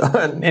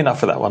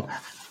enough of that one.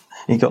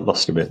 It got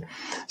lost a bit.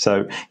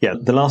 So, yeah,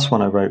 the last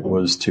one I wrote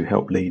was to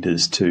help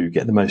leaders to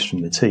get the most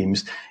from the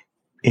teams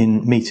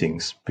in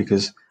meetings,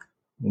 because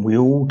we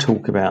all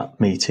talk about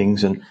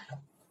meetings, and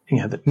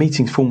the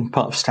meetings form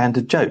part of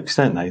standard jokes,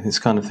 don't they? It's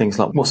kind of things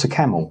like, what's a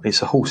camel?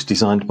 It's a horse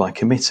designed by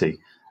committee.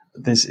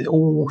 There's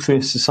all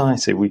through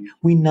society.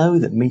 We know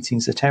that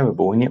meetings are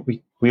terrible, and yet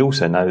we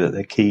also know that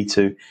they're key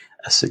to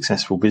a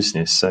successful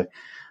business. So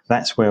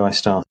that's where I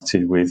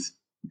started with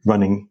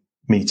running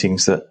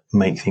meetings that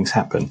make things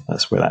happen.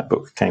 That's where that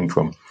book came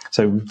from.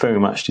 So very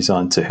much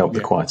designed to help the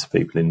quieter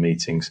people in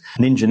meetings.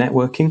 Ninja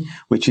Networking,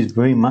 which is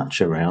very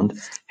much around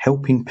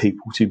helping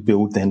people to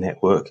build their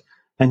network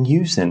and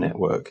use their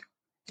network.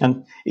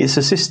 And it's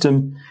a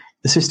system.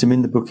 The system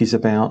in the book is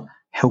about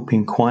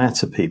helping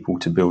quieter people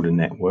to build a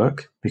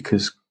network,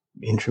 because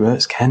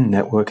introverts can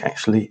network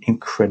actually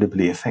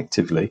incredibly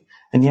effectively.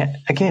 And yet,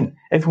 again,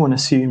 everyone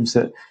assumes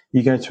that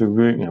you go to a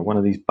room, one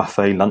of these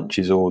buffet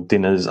lunches or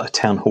dinners,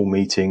 town hall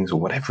meetings or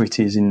whatever it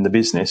is in the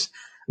business,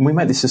 and we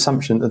make this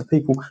assumption that the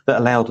people that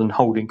are loud and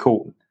holding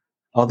court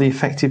are the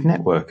effective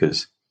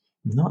networkers.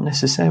 Not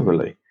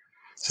necessarily.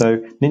 So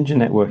Ninja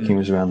Networking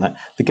was around that.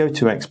 The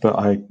Go-To Expert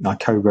I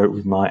co-wrote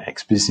with my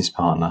ex-business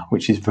partner,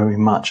 which is very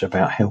much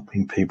about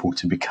helping people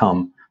to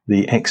become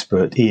the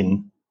expert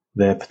in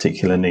their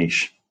particular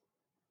niche.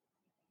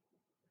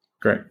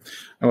 Great.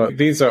 Well,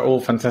 these are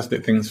all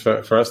fantastic things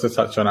for us to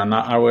touch on. And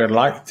I would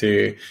like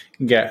to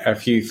get a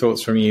few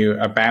thoughts from you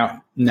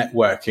about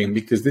networking,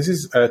 because this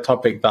is a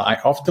topic that I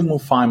often will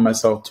find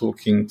myself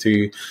talking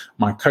to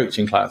my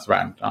coaching clients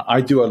around.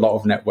 I do a lot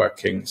of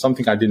networking,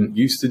 something I didn't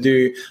used to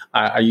do.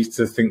 I used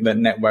to think that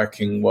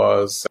networking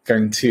was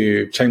going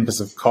to chambers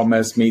of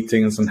commerce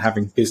meetings and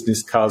having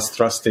business cards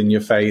thrust in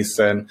your face,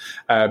 and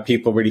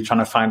people really trying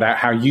to find out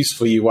how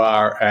useful you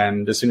are.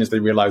 And as soon as they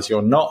realize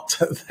you're not,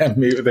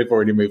 they've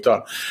already moved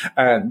on.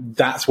 And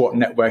that's what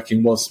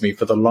networking was to me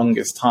for the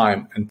longest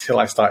time, until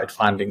I started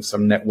finding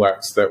some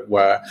networks that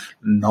were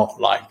not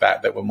like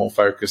that were more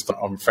focused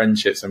on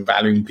friendships and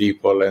valuing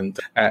people and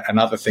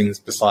other things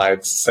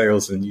besides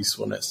sales and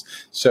usefulness.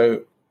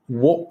 So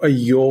what are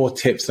your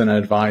tips and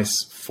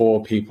advice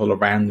for people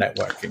around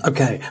networking?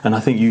 Okay, and I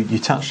think you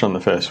touched on the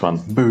first one.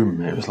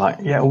 Boom. It was like,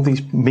 all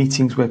these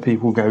meetings where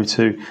people go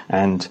to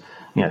and,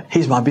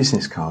 here's my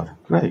business card.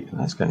 Great,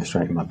 that's going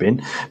straight in my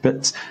bin.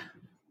 But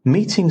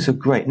meetings are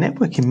great.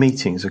 Networking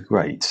meetings are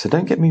great. So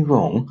don't get me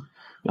wrong.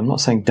 I'm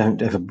not saying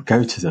don't ever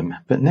go to them,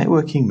 but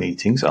networking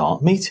meetings are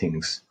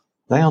meetings.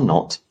 They are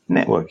not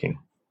networking.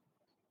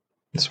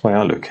 That's the way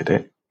I look at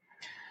it.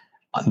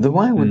 The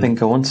way I would then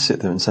go on to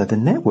sit there and say the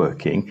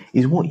networking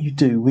is what you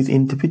do with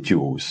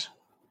individuals.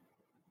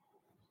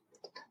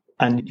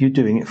 And you're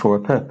doing it for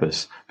a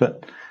purpose.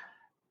 But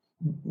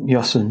you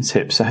asked some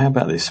tips. So how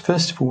about this?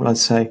 First of all, I'd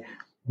say,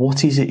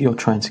 what is it you're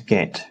trying to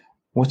get?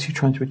 What are you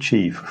trying to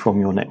achieve from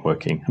your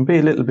networking? And be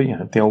a little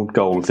bit, the old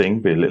goal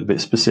thing, be a little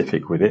bit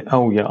specific with it.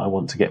 Oh, yeah, I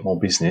want to get more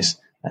business.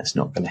 That's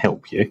not going to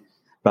help you.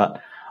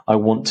 But I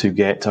want to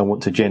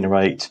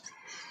generate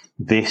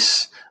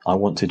this. I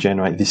want to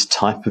generate this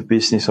type of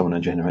business. I want to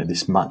generate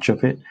this much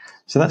of it.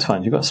 So that's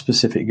fine. You've got a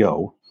specific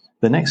goal.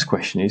 The next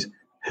question is,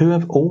 who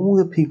of all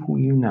the people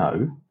you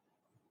know,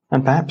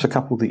 and perhaps a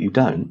couple that you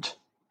don't,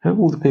 who of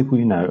all the people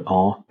you know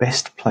are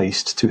best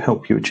placed to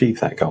help you achieve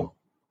that goal?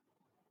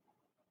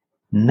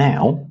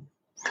 Now,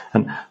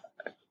 and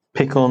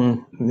pick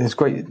on this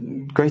great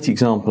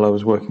example. I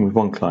was working with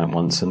one client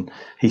once, and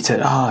he said,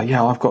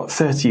 I've got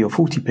 30 or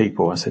 40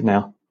 people. I said,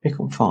 now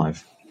pick on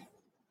 5.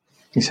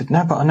 He said,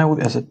 no, but I know.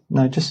 I said,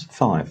 no, just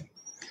 5.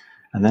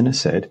 And then I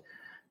said,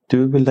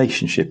 do a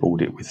relationship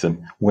audit with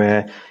them,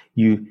 where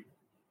you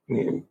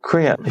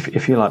create,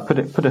 if you like, put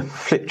a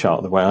flip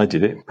chart the way I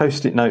did it,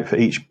 post-it note for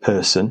each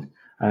person,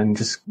 and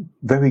just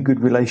very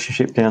good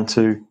relationship down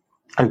to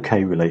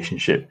okay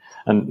relationship.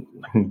 And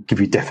I can give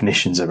you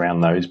definitions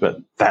around those, but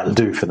that'll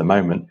do for the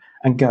moment.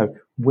 And go,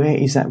 where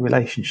is that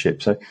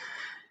relationship? So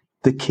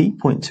the key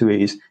point to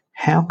it is,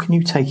 how can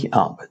you take it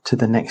up to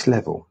the next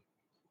level?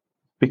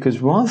 Because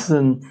rather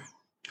than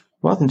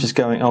just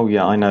going,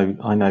 I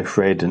know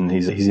Fred and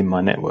he's in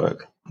my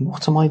network.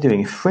 What am I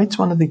doing? If Fred's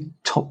one of the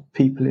top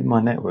people in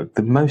my network,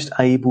 the most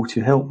able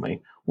to help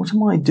me, what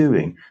am I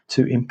doing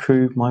to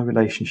improve my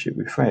relationship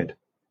with Fred?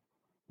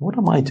 What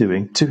am I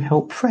doing to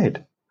help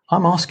Fred?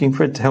 I'm asking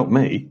Fred to help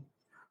me.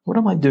 What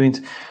am I doing?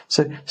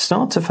 So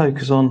start to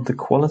focus on the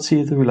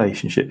quality of the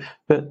relationship,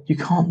 but you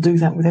can't do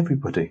that with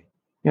everybody.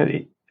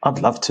 I'd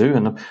love to.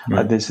 And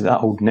there's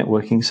that old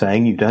networking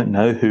saying, you don't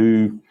know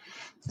who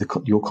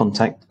your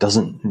contact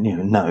doesn't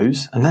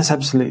knows. And that's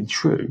absolutely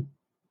true.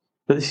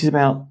 But this is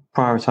about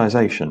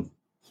prioritization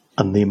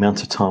and the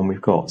amount of time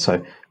we've got.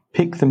 So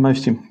pick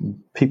the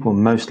people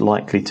most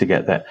likely to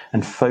get there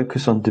and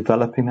focus on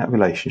developing that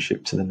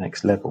relationship to the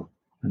next level.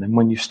 And then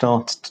when you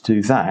start to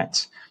do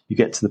that, you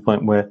get to the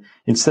point where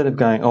instead of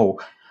going,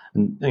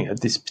 and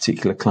this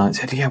particular client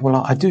said, yeah, well,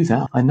 I do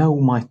that. I know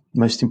all my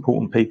most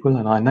important people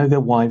and I know their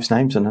wives'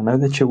 names and I know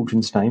their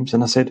children's names.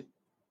 And I said,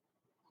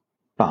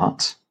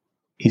 but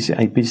is it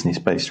a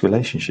business-based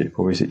relationship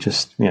or is it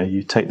just,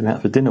 you take them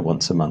out for dinner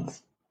once a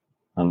month?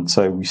 And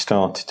so we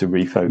started to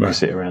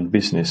refocus it around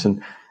business.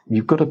 And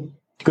you've got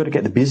to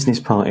get the business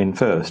part in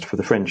first for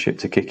the friendship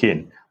to kick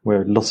in,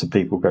 where lots of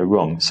people go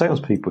wrong.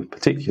 Salespeople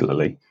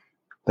particularly,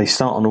 they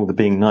start on all the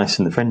being nice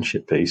and the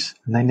friendship piece,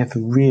 and they never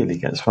really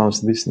get as far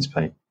as the business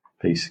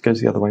piece. It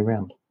goes the other way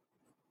around.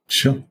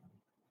 Sure.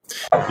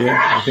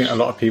 Yeah, I think a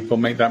lot of people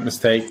make that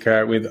mistake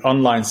with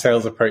online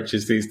sales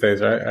approaches these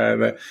days, right?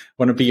 They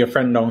want to be your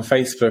friend on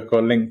Facebook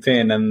or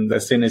LinkedIn, and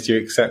as soon as you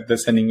accept, they're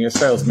sending you a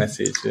sales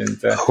message. And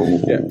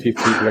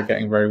people are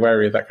getting very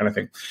wary of that kind of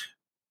thing.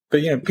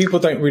 But, people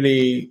don't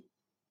really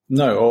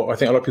know, or I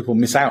think a lot of people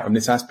miss out on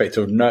this aspect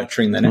of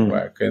nurturing the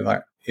network. And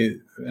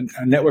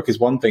a network is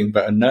one thing,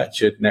 but a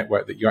nurtured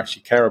network that you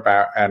actually care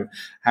about and,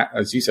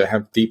 as you said,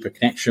 have deeper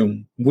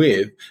connection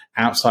with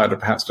outside of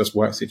perhaps just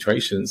work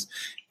situations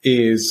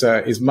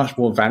is much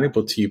more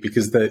valuable to you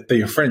because they're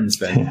your friends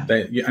then,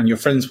 and your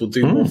friends will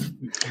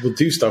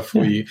do stuff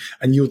for you,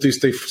 and you'll do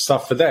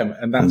stuff for them,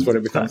 and that's what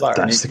it becomes like.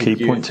 That's the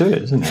key point to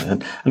it, isn't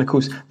it? And of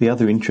course, the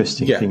other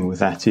interesting thing with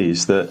that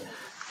is that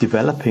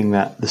developing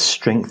the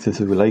strength of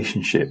the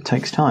relationship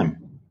takes time.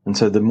 And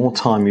so the more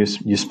time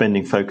you're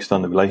spending focused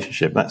on the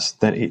relationship,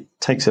 then it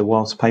takes a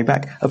while to pay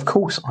back. Of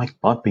course,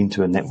 I've been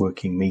to a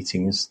networking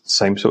meeting, the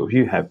same sort of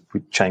you have,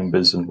 with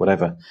Chambers and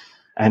whatever.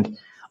 And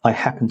I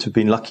happen to have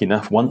been lucky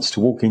enough once to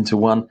walk into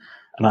one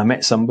and I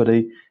met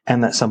somebody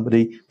and that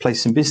somebody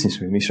placed some business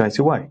with me straight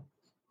away.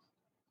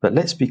 But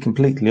let's be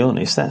completely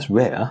honest, that's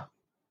rare.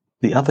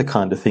 The other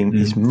kind of thing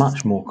is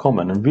much more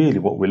common, and really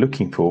what we're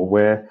looking for,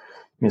 where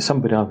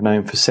somebody I've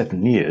known for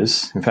 7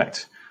 years, in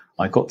fact,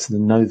 I got to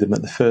know them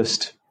at the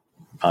first,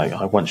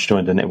 I once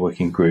joined a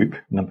networking group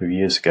a number of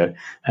years ago,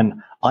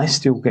 and I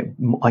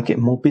get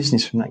more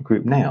business from that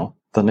group now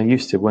than I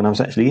used to when I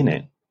was actually in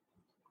it,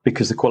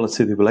 because the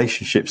quality of the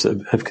relationships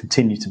have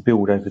continued to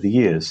build over the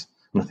years.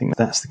 And I think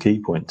that's the key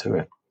point to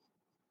it.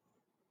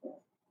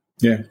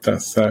 Yeah,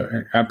 that's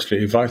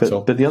absolutely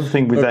vital. But the other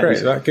thing with that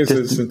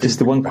is, just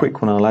the one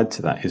quick one I'll add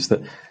to that is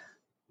that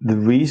the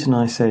reason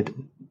I said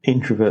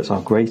introverts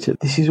are great at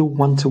this is all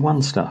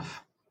one-to-one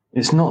stuff.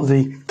 It's not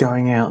the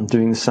going out and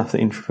doing the stuff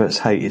that introverts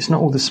hate. It's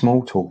not all the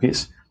small talk.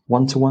 It's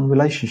one-to-one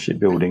relationship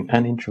building,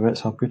 and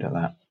introverts are good at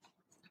that.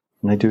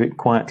 And they do it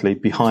quietly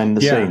behind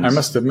the scenes. Yeah, I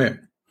must admit,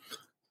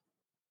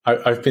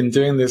 I've been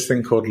doing this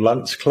thing called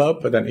Lunch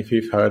Club. I don't know if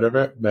you've heard of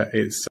it, but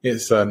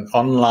it's an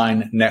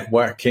online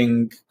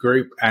networking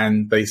group,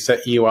 and they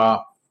set you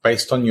up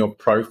based on your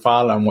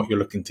profile and what you're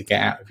looking to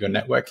get out of your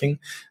networking.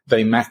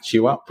 They match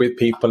you up with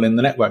people in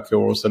the network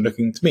you're also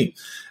looking to meet.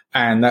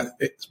 And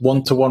it's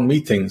one-to-one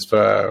meetings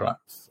for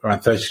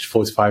around 30 to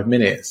 45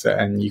 minutes.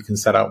 And you can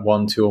set up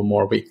 1, 2 or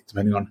more a week,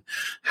 depending on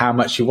how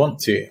much you want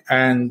to.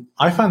 And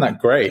I find that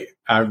great.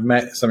 I've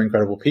met some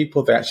incredible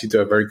people. They actually do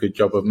a very good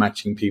job of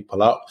matching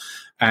people up.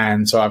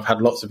 And so I've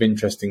had lots of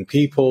interesting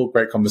people,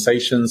 great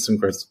conversations, some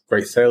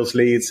great sales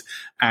leads,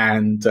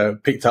 and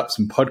picked up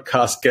some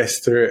podcast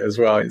guests through it as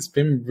well. It's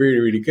been really,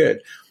 really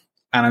good.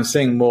 And I'm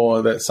seeing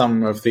more that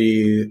some of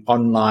the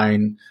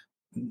online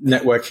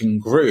networking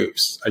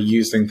groups are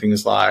using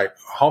things like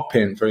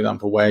Hopin, for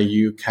example, where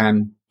you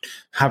can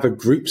have a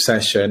group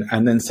session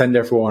and then send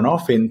everyone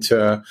off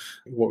into,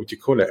 what would you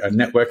call it, a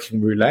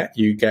networking roulette.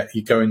 You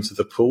go into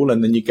the pool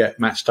and then you get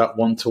matched up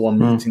one-to-one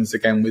meetings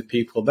again with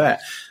people there.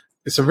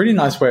 It's a really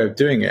nice way of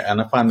doing it,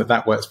 and I find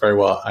that works very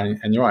well.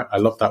 And you're right, I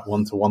love that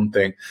one-to-one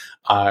thing.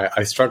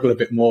 I struggle a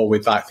bit more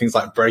with things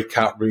like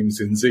breakout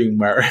rooms in Zoom,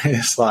 where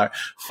it's like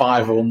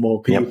 5 or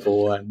more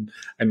people, and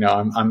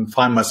I'm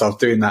find myself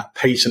doing that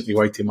patiently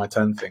waiting my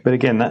turn thing. But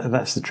again,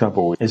 that's the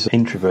trouble, is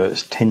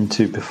introverts tend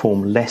to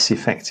perform less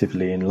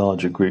effectively in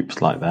larger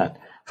groups like that.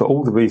 For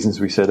all the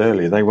reasons we said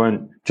earlier, they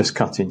won't just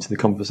cut into the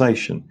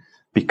conversation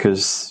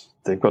because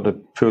they've got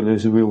to feel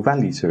there's a real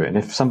value to it. And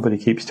if somebody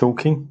keeps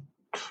talking,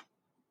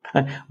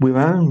 we're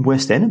our own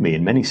worst enemy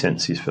in many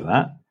senses for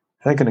that.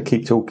 If they're going to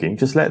keep talking,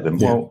 just let them.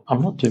 Yeah. Well,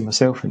 I'm not doing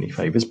myself any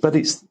favours, but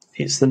it's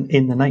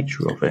in the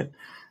nature of it.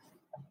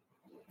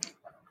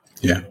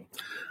 Yeah.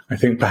 I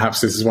think perhaps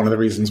this is one of the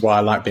reasons why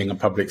I like being a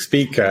public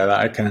speaker, that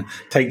I can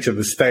take to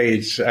the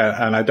stage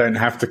and I don't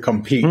have to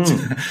compete.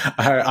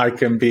 I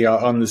can be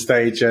on the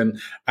stage and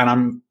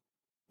I'm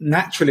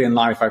naturally in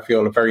life, I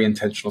feel a very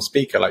intentional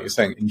speaker. Like you're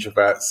saying,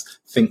 introverts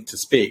think to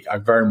speak. I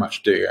very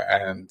much do.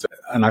 And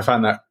I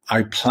find that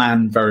I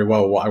plan very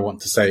well what I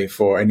want to say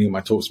for any of my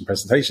talks and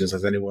presentations,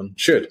 as anyone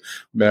should.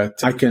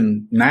 But I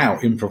can now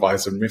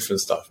improvise and riff and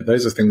stuff.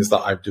 Those are things that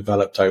I've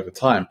developed over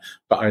time.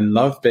 But I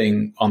love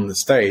being on the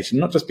stage,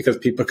 and not just because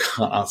people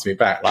can't answer me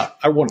back. Like,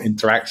 I want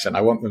interaction.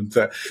 I want them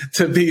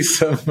to be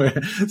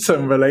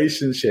some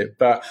relationship.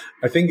 But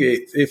I think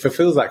it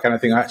fulfills that kind of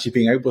thing, actually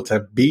being able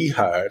to be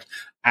heard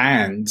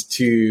and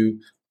to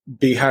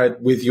be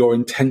heard with your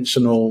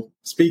intentional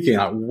speaking,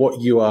 like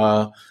what you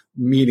are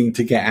meaning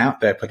to get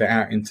out there, put it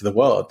out into the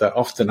world, that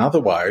often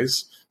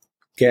otherwise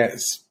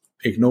gets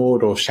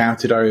ignored or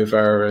shouted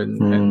over.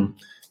 And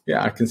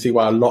yeah, I can see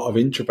why a lot of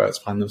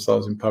introverts find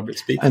themselves in public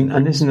speaking.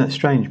 And isn't that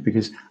strange?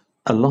 Because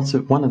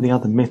one of the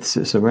other myths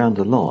that's around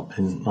a lot,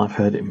 and I've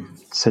heard it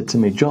said to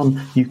me,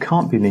 John, you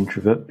can't be an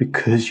introvert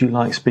because you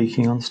like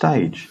speaking on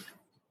stage.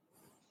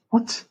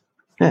 What?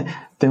 Yeah,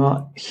 there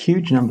are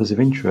huge numbers of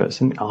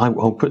introverts, and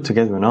I'll put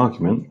together an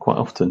argument quite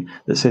often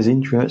that says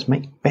introverts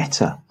make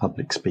better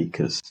public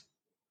speakers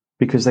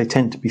because they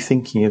tend to be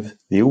thinking of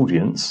the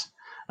audience.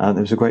 There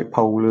was a great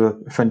poll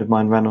a friend of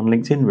mine ran on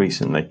LinkedIn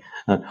recently.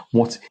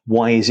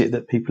 Why is it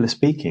that people are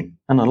speaking?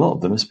 And a lot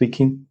of them are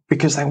speaking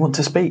because they want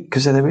to speak,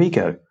 because of their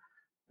ego.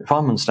 If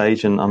I'm on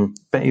stage, and I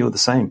bet you're the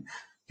same,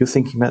 you're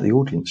thinking about the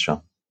audience,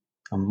 John.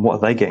 And what are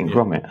they getting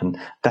from it? And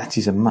that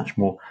is a much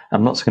more,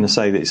 I'm not going to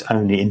say that it's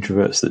only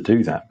introverts that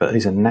do that, but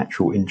it's a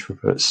natural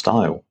introvert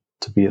style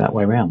to be that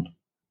way around.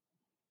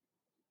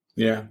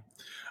 Yeah.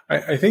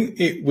 I think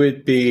it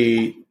would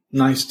be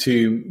nice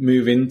to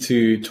move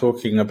into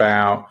talking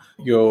about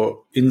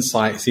your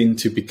insights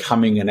into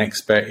becoming an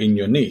expert in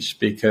your niche,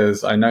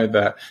 because I know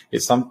that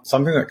it's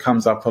something that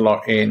comes up a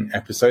lot in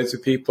episodes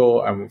with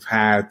people, and we've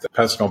had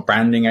personal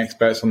branding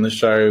experts on the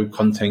show,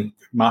 content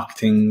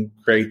marketing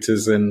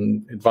creators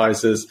and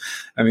advisors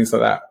and things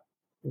like that.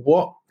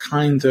 What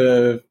kind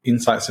of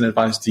insights and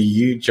advice do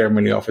you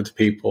generally offer to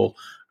people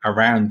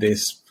around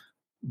this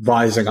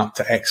rising up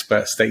to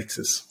expert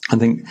status? I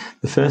think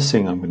the first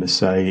thing I'm going to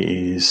say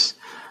is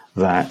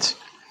that,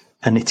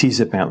 and it is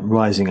about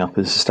rising up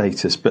as a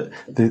status, but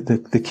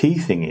the key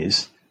thing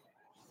is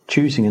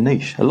choosing a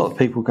niche. A lot of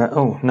people go,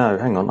 oh, no,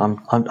 hang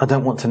on, I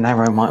don't want to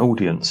narrow my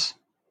audience.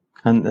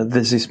 And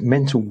there's this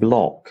mental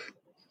block.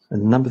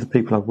 And a number of the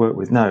people I've worked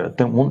with, no, I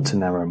don't want to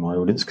narrow my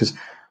audience because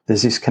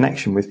there's this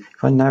connection with,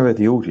 if I narrow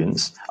the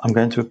audience, I'm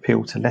going to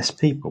appeal to less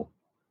people.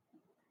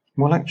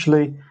 Well,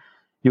 actually,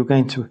 you're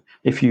going to,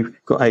 if you've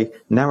got a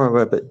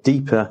narrower but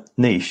deeper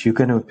niche, you're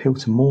going to appeal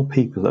to more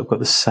people that have got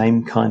the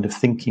same kind of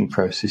thinking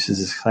processes,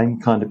 the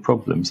same kind of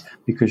problems,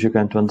 because you're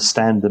going to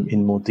understand them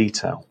in more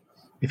detail.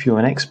 If you're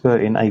an expert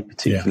in a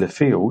particular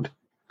field,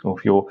 or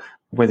if you're,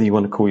 whether you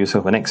want to call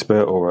yourself an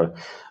expert or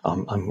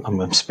I'm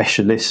a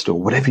specialist or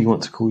whatever you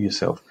want to call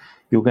yourself,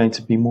 you're going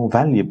to be more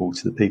valuable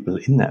to the people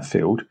in that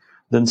field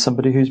than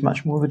somebody who's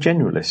much more of a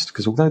generalist.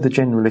 Because although the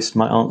generalist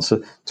might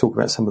talk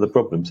about some of the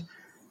problems,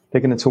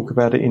 they're going to talk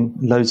about it in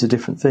loads of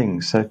different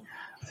things. So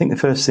I think the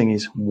first thing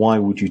is, why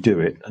would you do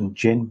it? And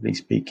generally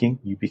speaking,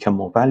 you become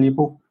more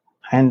valuable.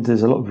 And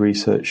there's a lot of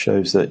research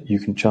shows that you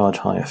can charge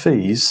higher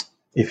fees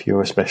if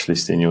you're a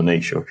specialist in your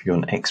niche, or if you're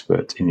an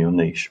expert in your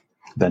niche,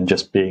 than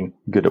just being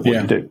good at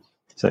what you do.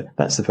 So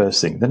that's the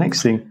first thing. The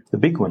next thing, the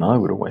big one I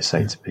would always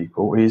say to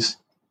people is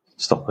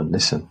stop and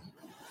listen.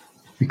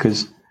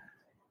 Because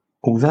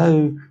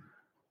although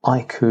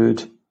I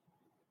could,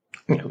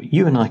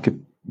 you and I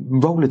could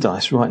roll a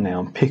dice right now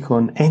and pick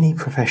on any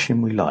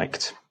profession we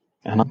liked,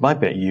 and I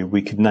bet you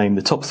we could name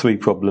the top 3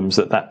 problems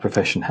that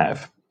profession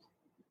have.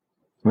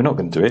 We're not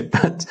going to do it,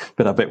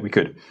 but I bet we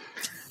could.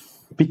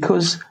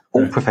 Because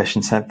all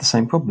professions have the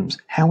same problems.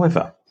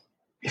 However,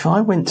 if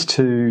I went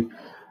to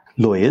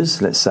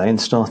lawyers, let's say,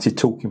 and started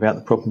talking about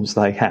the problems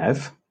they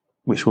have,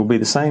 which will be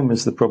the same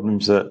as the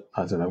problems that,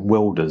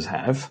 welders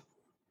have,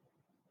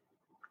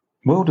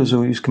 welders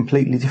will use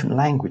completely different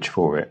language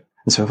for it.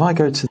 And so if I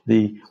go to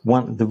the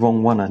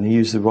wrong one and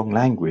use the wrong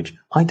language,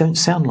 I don't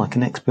sound like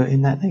an expert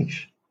in that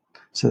niche.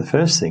 So the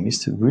first thing is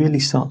to really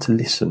start to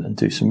listen and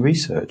do some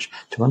research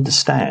to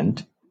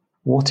understand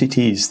what it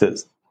is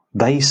that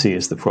they see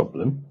as the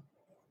problem.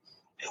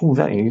 All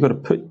that, you've got to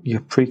put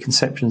your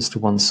preconceptions to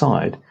one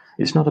side.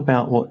 It's not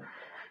about what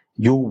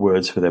your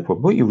words for their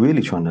problem. What you're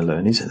really trying to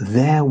learn is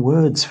their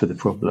words for the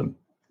problem,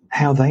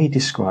 how they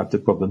describe the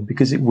problem,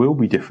 because it will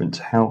be different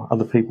to how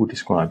other people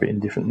describe it in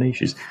different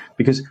niches.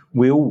 Because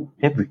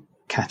every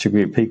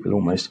category of people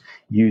almost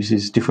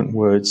uses different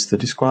words to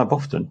describe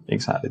often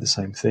exactly the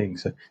same thing.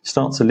 So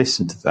start to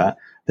listen to that,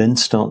 then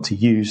start to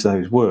use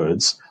those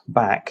words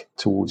back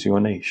towards your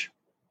niche.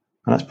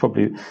 And that's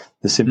probably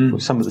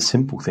some of the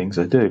simple things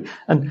I do.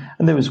 And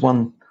there was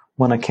one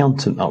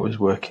accountant I was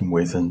working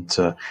with, and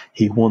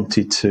he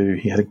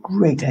had a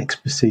great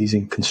expertise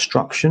in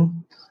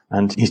construction,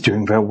 and he's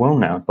doing very well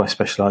now by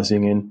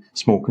specialising in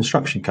small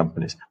construction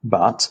companies.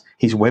 But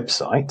his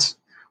website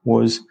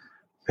was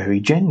very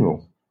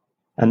general.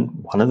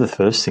 And one of the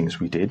first things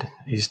we did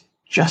is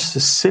just a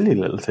silly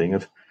little thing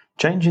of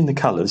changing the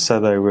colours so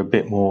they were a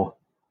bit more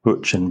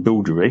butch and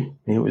buildery.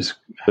 It was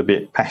a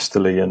bit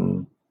pastely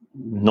and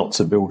not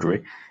so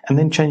buildery, and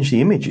then changed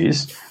the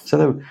images. So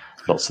there were,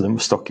 lots of them were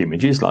stock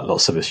images, like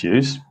lots of us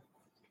use.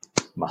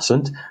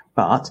 Mustn't.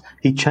 But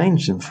he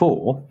changed them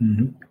for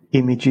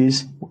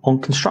images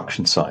on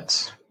construction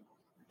sites.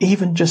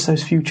 Even just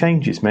those few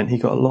changes meant he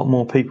got a lot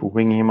more people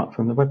ringing him up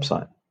from the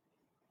website.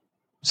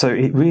 So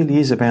it really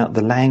is about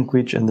the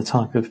language and the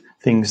type of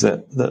things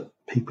that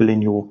people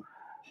in your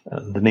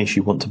the niche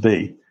you want to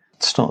be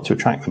start to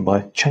attract them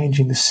by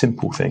changing the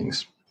simple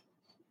things.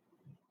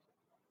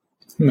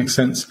 Makes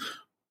sense.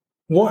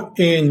 What,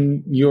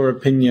 in your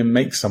opinion,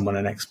 makes someone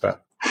an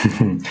expert?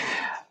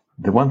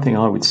 The one thing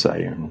I would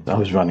say, and I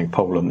was running a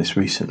poll on this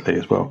recently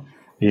as well,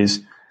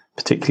 is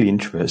particularly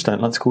introverts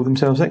don't like to call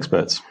themselves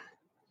experts.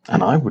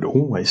 And I would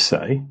always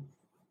say,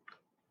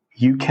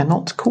 you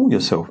cannot call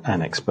yourself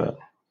an expert.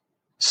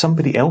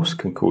 Somebody else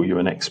can call you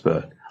an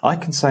expert. I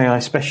can say I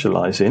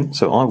specialise in,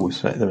 so I will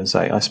sit there and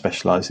say I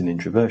specialise in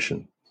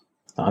introversion.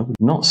 I would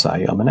not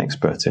say I'm an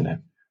expert in it.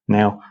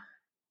 Now,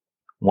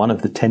 one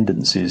of the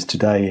tendencies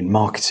today in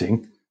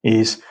marketing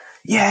is,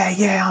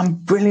 yeah, I'm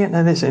brilliant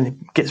at this, and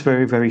it gets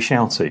very, very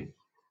shouty.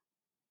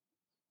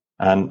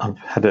 And I've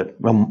had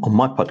on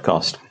my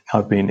podcast,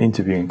 I've been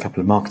interviewing a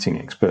couple of marketing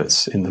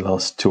experts in the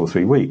last 2 or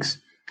 3 weeks.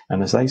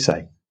 And as they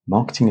say,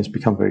 marketing has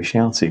become very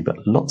shouty,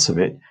 but lots of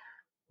it,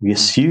 we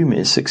assume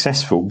it's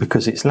successful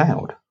because it's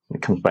loud.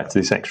 It comes back to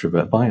this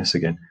extrovert bias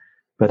again.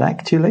 But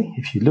actually,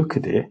 if you look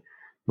at it,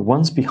 the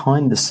ones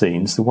behind the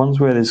scenes, the ones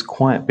where there's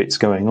quiet bits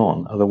going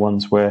on, are the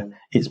ones where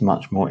it's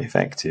much more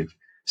effective.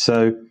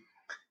 So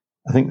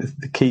I think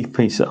the key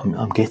piece that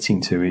I'm getting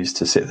to is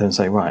to sit there and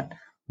say, right,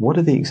 what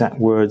are the exact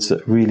words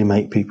that really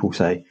make people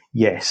say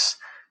yes?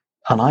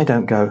 And I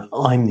don't go,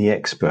 I'm the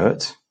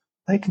expert.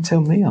 They can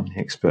tell me I'm the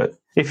expert.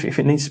 If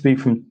it needs to be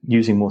from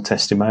using more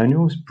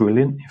testimonials,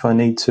 brilliant. If I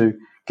need to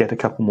get a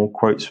couple more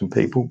quotes from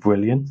people,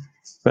 brilliant.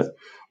 But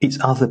it's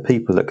other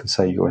people that can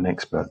say you're an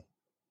expert.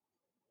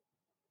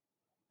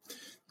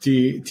 Do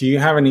you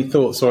have any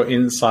thoughts or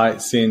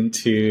insights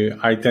into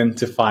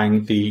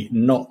identifying the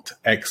not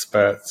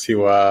experts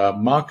who are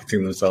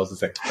marketing themselves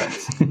as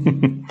experts?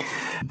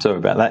 Sorry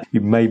about that.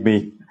 You made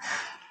me...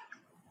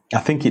 I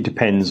think it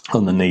depends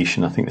on the niche,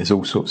 and I think there's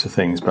all sorts of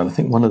things. But I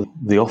think one of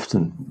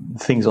the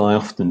things I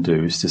often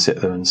do is to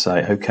sit there and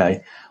say,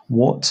 okay,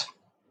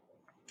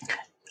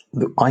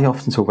 I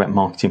often talk about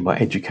marketing by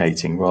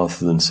educating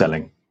rather than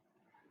selling.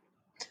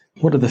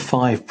 What are the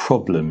 5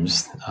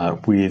 problems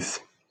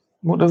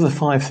what are the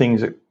 5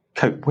 things that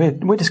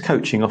where does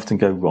coaching often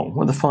go wrong?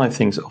 What are the 5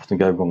 things that often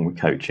go wrong with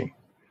coaching?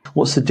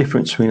 What's the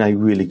difference between a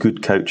really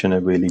good coach and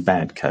a really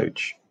bad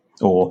coach?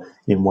 Or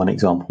in one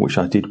example, which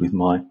I did with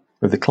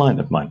a client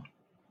of mine,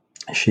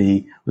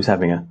 she was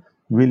having a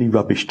really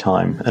rubbish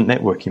time at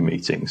networking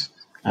meetings.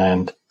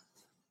 And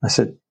I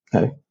said,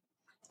 no,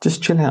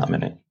 just chill out a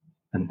minute.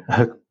 And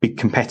her big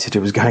competitor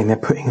was going there,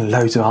 putting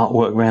loads of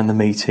artwork around the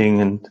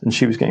meeting, and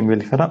she was getting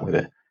really fed up with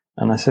it.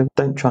 And I said,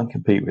 don't try and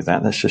compete with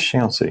that. That's just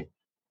shouty.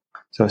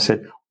 So I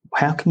said,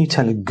 how can you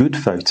tell a good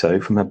photo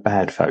from a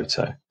bad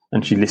photo?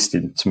 And she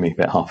listed to me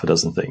about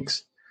 6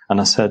 things.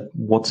 And I said,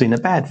 what's in a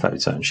bad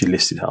photo? And she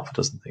listed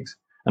 6 things.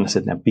 And I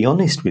said, now be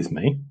honest with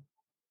me.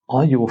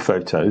 Are your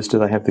photos, do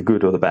they have the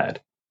good or the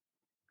bad?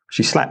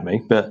 She slapped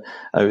me, but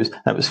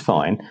that was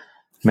fine.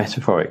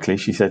 Metaphorically,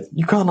 she said,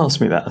 you can't ask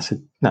me that. I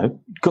said, no,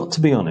 you've got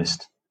to be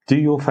honest. Do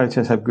your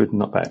photos have good and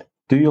not bad?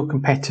 Do your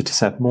competitors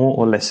have more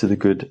or less of the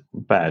good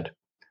and bad?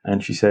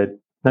 And she said,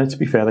 no, to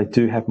be fair, they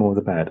do have more of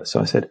the bad.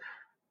 So I said,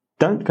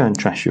 don't go and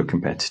trash your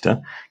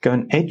competitor. Go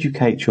and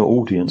educate your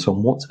audience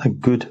on what a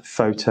good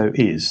photo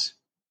is.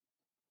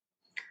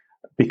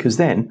 Because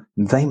then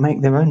they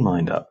make their own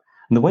mind up.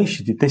 And the way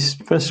she did this,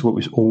 first of all, it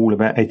was all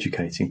about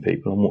educating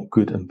people on what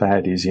good and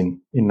bad is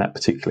in that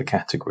particular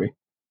category.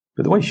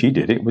 But the way she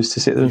did it was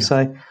to sit there and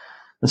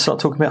start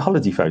talking about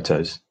holiday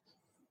photos.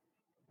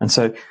 And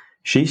so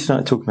she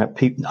started talking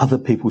about other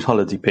people's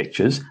holiday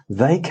pictures.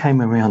 They came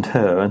around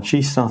her and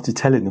she started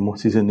telling them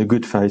what is in a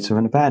good photo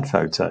and a bad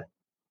photo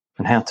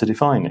and how to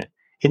define it.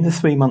 In the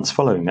 3 months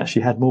following that, she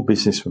had more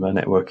business from her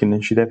networking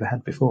than she'd ever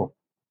had before.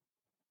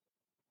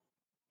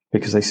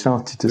 Because they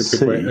started to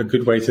see... A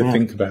good way to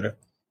think about it.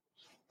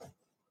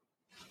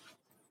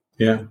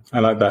 Yeah, I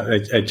like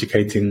that,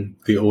 educating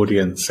the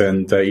audience,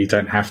 and you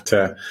don't have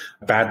to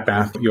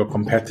badmouth your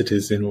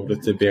competitors in order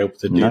to be able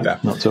to do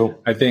that. Not at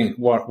all. I think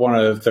one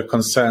of the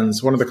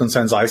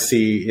concerns I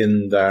see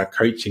in the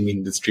coaching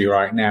industry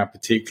right now,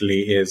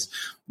 particularly, is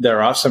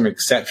there are some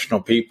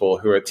exceptional people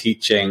who are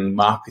teaching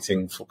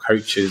marketing for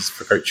coaches,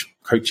 for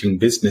coaching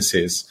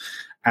businesses.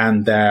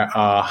 And there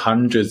are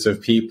hundreds of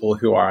people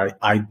who are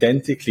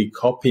identically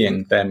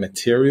copying their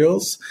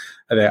materials,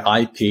 their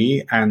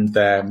IP, and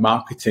their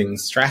marketing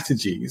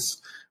strategies,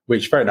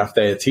 which, fair enough,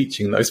 they are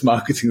teaching those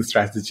marketing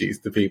strategies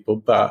to people,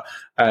 but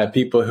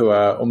people who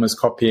are almost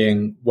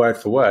copying word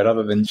for word,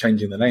 other than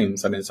changing the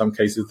names, and in some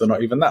cases, they're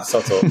not even that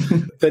subtle,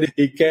 that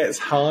it gets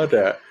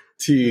harder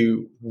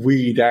to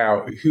weed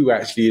out who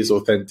actually is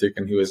authentic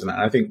and who isn't.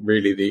 And I think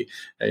really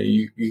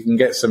you can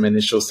get some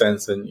initial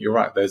sense, and you're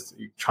right,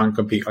 you try and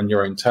compete on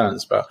your own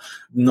terms, but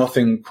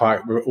nothing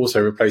quite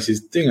also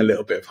replaces doing a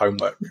little bit of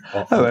homework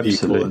on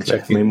people and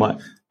checking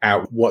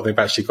out what they've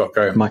actually got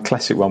going. My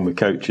classic one with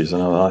coaches,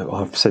 and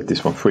I've said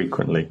this one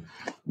frequently,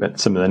 at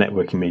some of the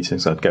networking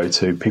meetings I'd go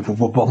to, people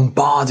were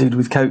bombarded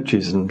with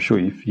coaches, and I'm sure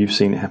you've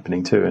seen it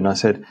happening too. And I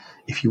said,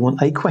 if you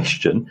want a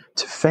question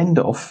to fend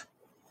off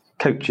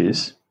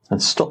coaches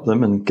and stop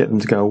them and get them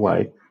to go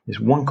away, there's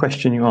one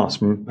question you ask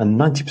them, and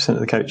 90% of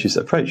the coaches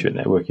that approach you at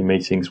networking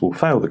meetings will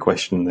fail the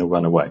question and they'll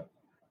run away.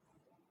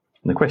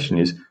 And the question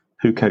is,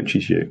 who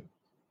coaches you?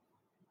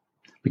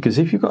 Because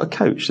if you've got a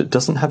coach that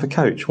doesn't have a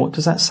coach, what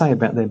does that say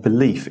about their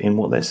belief in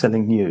what they're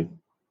selling you?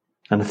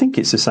 And I think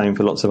it's the same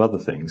for lots of other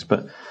things,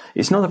 but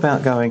it's not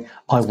about going,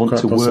 I want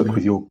to work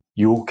with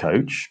your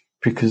coach,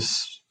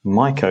 because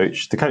my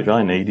coach, the coach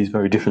I need, is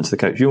very different to the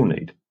coach you'll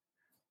need.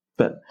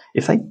 But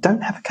if they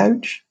don't have a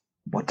coach,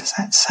 what does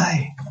that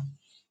say?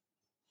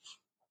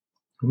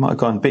 You might have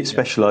gone a bit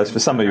specialised for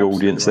some of your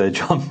audience there,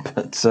 John,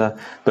 but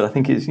I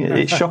think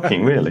it's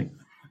shocking, really.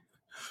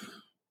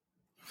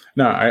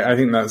 No, I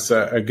think that's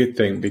a good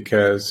thing,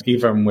 because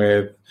even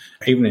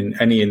in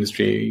any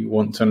industry, you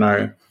want to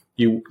know,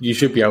 you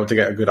should be able to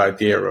get a good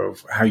idea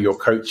of how your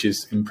coach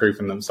is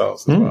improving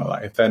themselves as well.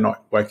 Like if they're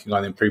not working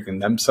on improving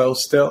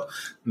themselves still,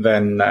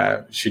 then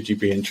should you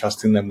be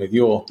entrusting them with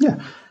your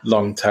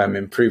long-term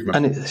improvement?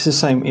 And it's the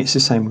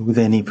same with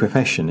any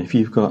profession. If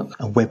you've got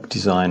a web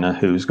designer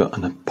who's got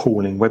an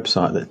appalling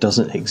website that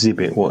doesn't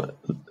exhibit what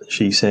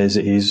she says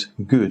is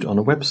good on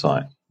a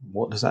website,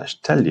 what does that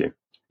tell you?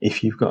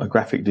 If you've got a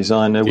graphic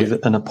designer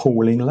with an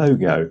appalling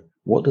logo,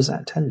 what does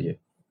that tell you?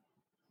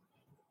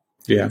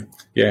 Yeah.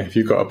 If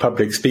you've got a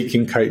public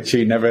speaking coach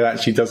who never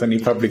actually does any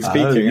public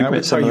speaking, that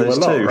would tell you a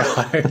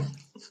lot, right?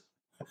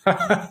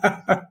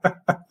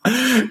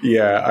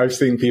 Yeah, I've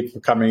seen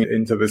people coming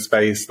into the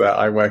space that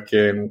I work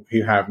in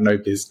who have no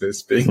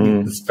business being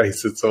in the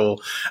space at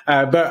all.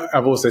 But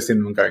I've also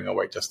seen them going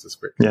away just as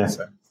quickly. Yeah.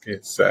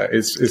 So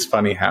it's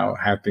funny how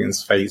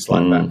things phase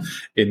like that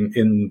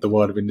in the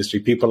world of industry.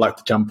 People like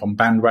to jump on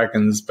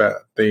bandwagons,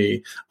 but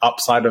the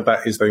upside of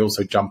that is they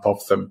also jump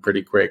off them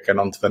pretty quick and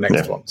onto the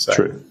next one. So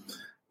true.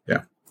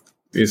 Yeah,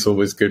 it's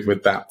always good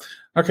with that.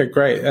 Okay,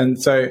 great.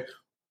 And so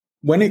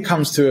when it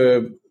comes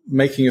to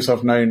making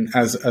yourself known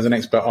as an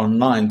expert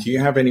online, do you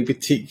have any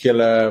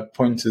particular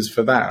pointers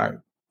for that?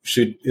 Are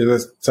there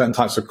certain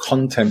types of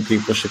content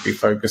people should be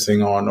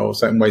focusing on, or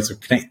certain ways of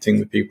connecting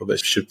with people that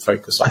should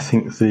focus on? I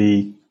think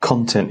the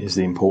content is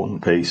the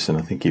important piece, and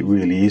I think it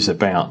really is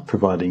about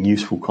providing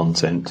useful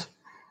content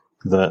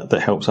that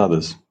helps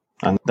others.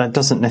 And that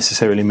doesn't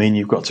necessarily mean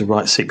you've got to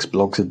write 6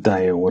 blogs a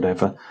day or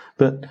whatever,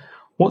 but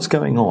what's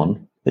going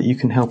on that you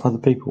can help other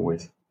people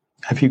with?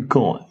 Have you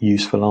got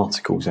useful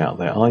articles out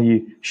there? Are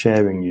you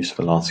sharing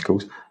useful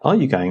articles? Are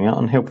you going out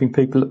and helping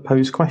people that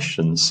pose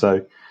questions?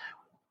 So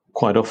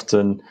quite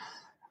often,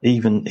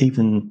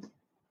 even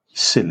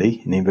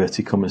silly, in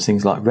inverted commas,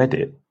 things like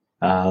Reddit,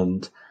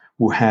 and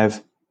we'll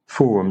have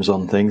forums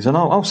on things, and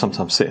I'll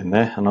sometimes sit in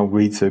there and I'll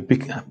read through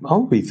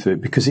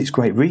it because it's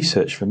great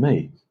research for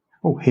me.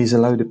 Oh, here's a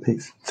load of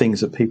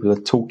things that people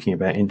are talking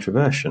about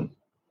introversion.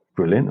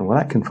 Brilliant. And well,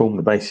 that can form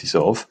the basis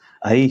of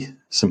A,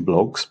 some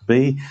blogs,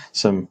 B,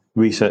 some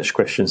research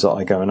questions that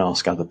I go and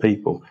ask other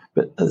people.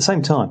 But at the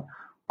same time,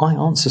 I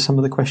answer some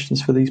of the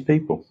questions for these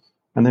people,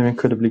 and they're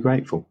incredibly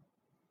grateful.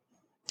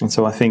 And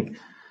so I think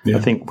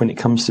when it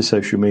comes to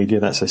social media,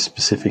 that's a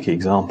specific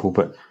example,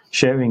 but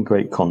sharing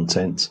great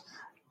content,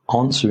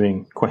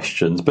 answering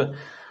questions. But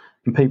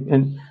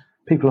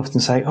people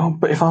often say, oh,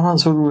 but if I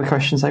answer all the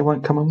questions, they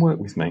won't come and work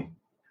with me.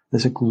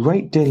 There's a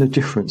great deal of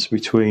difference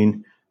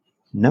between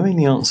knowing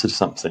the answer to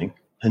something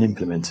and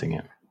implementing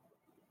it.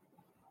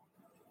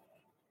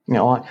 You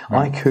know,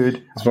 I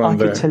could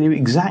tell you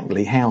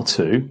exactly how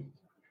to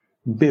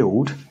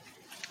build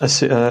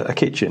a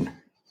kitchen.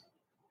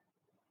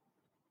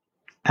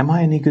 Am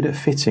I any good at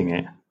fitting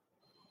it?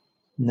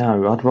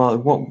 No. I'd rather.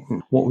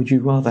 What would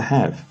you rather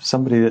have?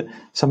 Somebody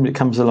that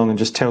comes along and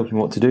just tells me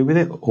what to do with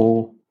it,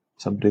 or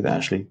somebody that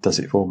actually does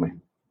it for me?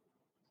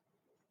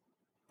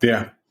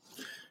 Yeah,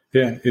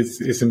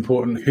 it's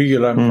important who you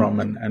learn from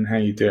and how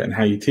you do it and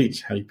how you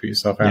teach, how you put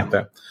yourself out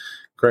there.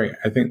 Great.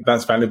 I think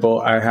that's valuable.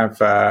 I have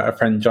a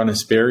friend, John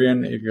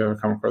Espirian. If you ever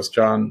come across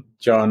John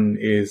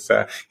is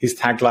his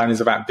tagline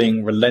is about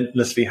being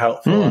relentlessly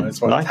helpful. And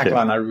it's one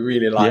tagline I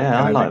really like.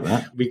 Yeah, I like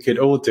that. We could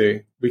all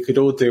do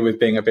with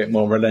being a bit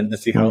more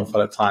relentlessly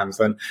helpful at times.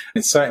 And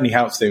it certainly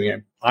helps doing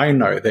it. I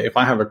know that if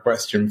I have a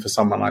question for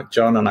someone like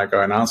John and I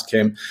go and ask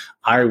him,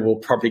 I will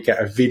probably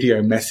get a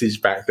video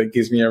message back that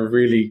gives me a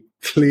really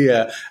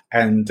clear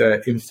and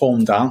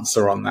informed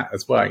answer on that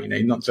as well. You know,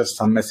 not just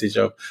some message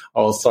of,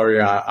 oh,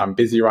 sorry, I'm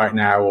busy right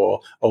now,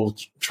 or, oh,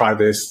 try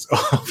this,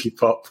 or you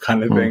pop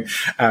kind of thing.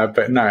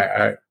 But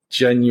no,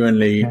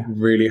 genuinely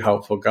really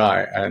helpful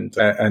guy.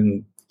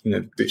 And you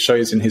know, it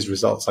shows in his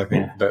results, I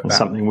think, that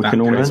something we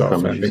can all learn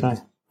from, as you say.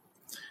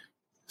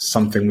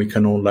 Something we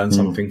can all learn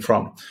something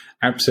from.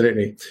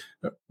 Absolutely.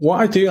 What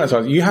I do as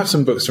well, you have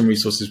some books and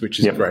resources, which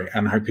is great,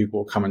 and I hope people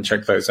will come and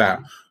check those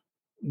out.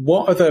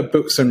 What are the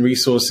books and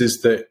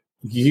resources that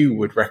you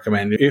would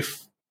recommend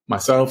if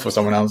myself or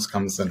someone else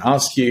comes and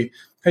asks you,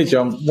 hey,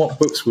 John, what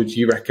books would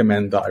you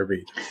recommend that I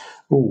read?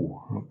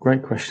 Oh,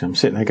 great question. I'm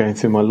sitting there going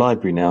through my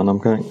library now and I'm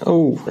going,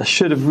 I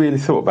should have really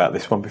thought about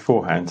this one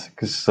beforehand,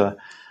 because I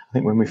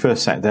think when we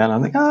first sat down,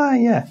 I think,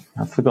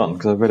 I've forgotten,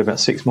 because I've read about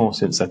 6 more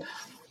since then.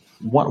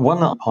 One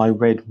that I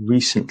read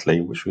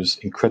recently, which was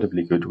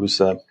incredibly good,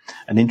 was An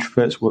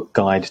Introvert's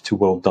Guide to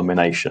World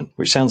Domination,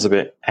 which sounds a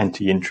bit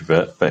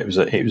anti-introvert, but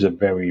it was a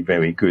very,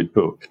 very good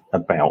book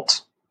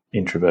about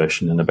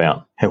introversion and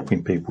about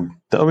helping people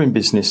that are in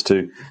business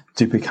to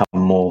become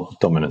more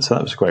dominant. So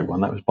that was a great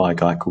one. That was by a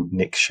guy called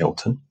Nick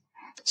Shelton.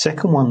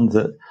 Second one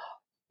that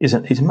is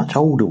a much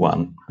older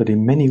one, but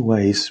in many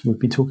ways we've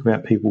been talking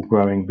about people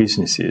growing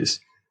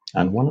businesses.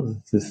 And one of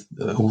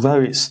the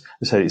although it's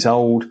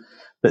old,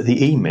 but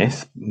the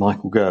E-Myth,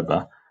 Michael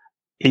Gerber,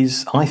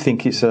 I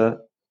think it's a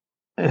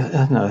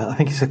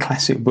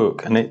classic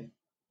book. And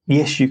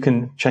yes, you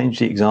can change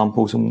the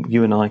examples, and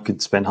you and I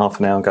could spend half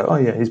an hour and go, oh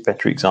yeah, here's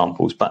better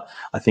examples. But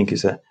I think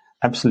it's an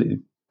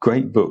absolutely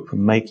great book for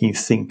making you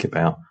think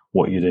about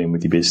what you're doing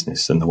with your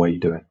business and the way you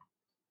do it.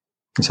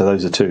 And so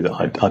those are 2 that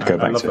I'd go back to.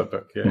 I love that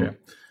book, yeah.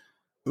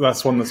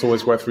 That's one that's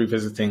always worth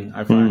revisiting.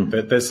 I find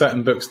that there's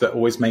certain books that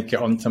always make it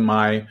onto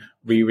my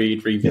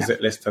revisit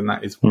list, and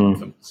that is one of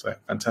them. So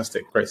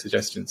fantastic, great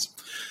suggestions.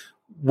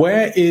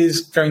 Where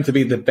is going to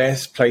be the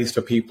best place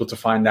for people to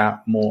find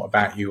out more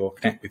about you or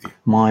connect with you?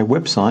 My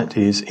website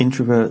is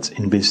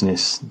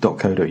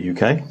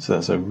introvertsinbusiness.co.uk. So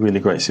that's a really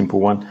great, simple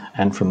one.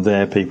 And from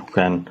there, people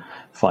can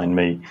find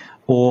me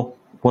or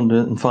wander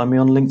and find me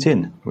on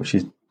LinkedIn, which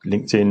is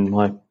LinkedIn.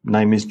 My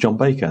name is John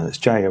Baker. That's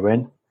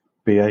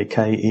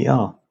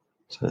JONBAKER.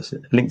 So that's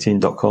it.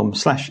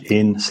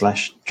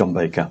 LinkedIn.com/in/John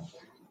Baker.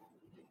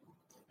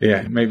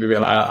 Yeah, maybe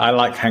I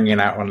like hanging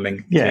out on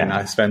LinkedIn. Yeah.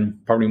 I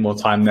spend probably more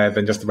time there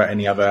than just about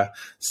any other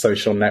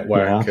social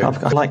network. Yeah,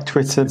 I like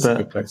Twitter,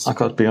 but I've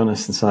got to be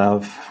honest and say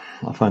I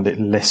find it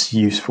less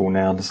useful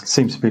now. There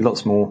seems to be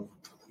lots more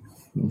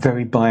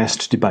very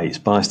biased debates,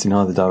 biased in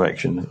either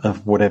direction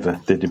of whatever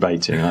they're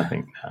debating. I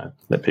think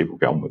let people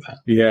get on with that.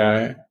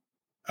 Yeah,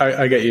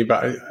 I get you,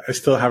 but I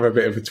still have a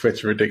bit of a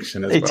Twitter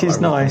addiction as well. It is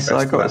nice,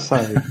 I got to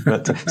say.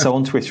 But so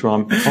on Twitter,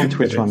 I'm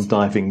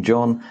Diving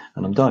John,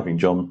 and I'm Diving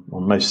John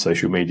on most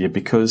social media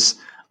because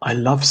I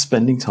love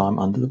spending time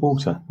under the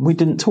water. We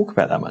didn't talk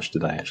about that much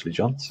today, actually,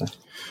 John. So.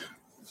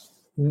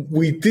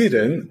 We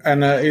didn't,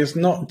 and it's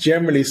not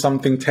generally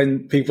something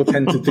people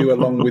tend to do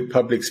along with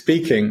public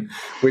speaking,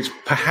 which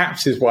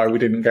perhaps is why we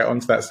didn't get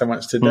onto that so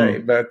much today.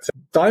 But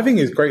diving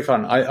is great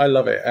fun. I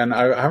love it, and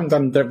I haven't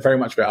done very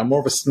much of it. I'm more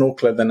of a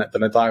snorkeler than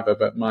a diver,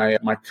 but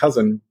my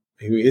cousin,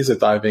 who is a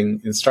diving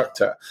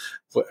instructor,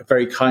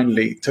 very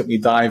kindly took me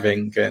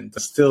diving, and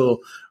still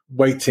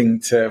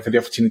waiting for the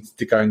opportunity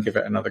to go and give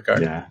it another go.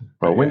 Yeah,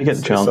 well, when you get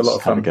the chance,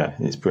 have a go.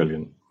 It's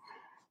brilliant.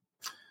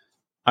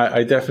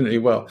 I definitely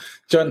will.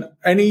 John,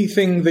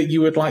 anything that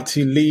you would like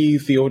to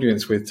leave the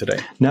audience with today?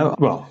 No,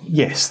 well,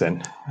 yes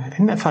then.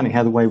 Isn't that funny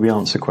how the way we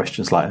answer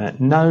questions like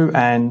that? No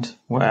and,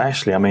 well,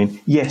 actually, I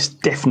mean, yes,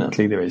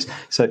 definitely there is.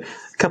 So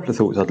a couple of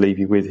thoughts I'd leave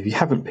you with, if you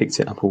haven't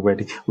picked it up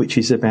already, which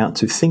is about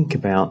to think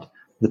about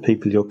the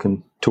people you're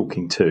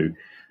talking to.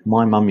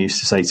 My mum used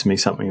to say to me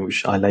something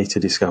which I later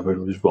discovered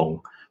was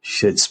wrong. She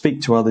said,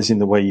 speak to others in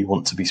the way you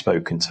want to be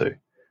spoken to. And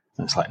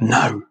it's like,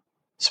 no.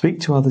 Speak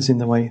to others in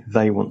the way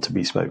they want to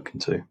be spoken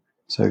to.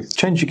 So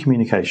change your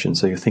communication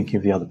so you're thinking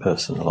of the other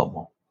person a lot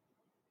more.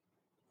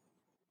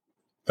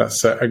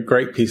 That's a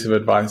great piece of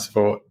advice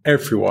for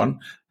everyone,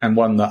 and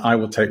one that I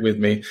will take with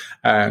me.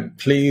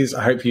 Please,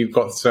 I hope you've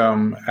got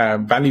some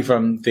value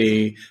from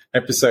the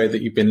episode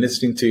that you've been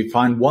listening to.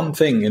 Find one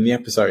thing in the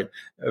episode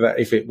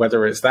that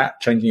whether it's that,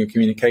 changing your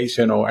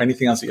communication or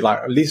anything else that you like,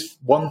 at least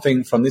one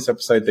thing from this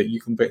episode that you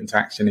can put into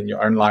action in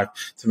your own life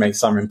to make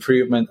some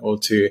improvement, or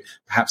to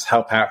perhaps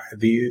help out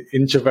the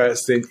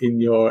introverts in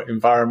your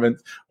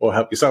environment, or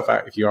help yourself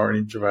out if you are an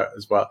introvert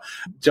as well.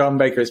 John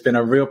Baker, it's been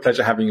a real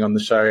pleasure having you on the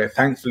show.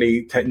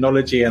 Thankfully,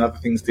 technology and other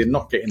things did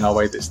not get in our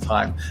way this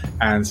time.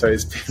 And so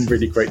it's been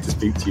really great to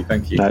speak to you.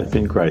 Thank you. No, it's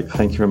been great.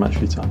 Thank you very much for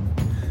your time.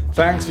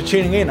 Thanks for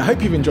tuning in. I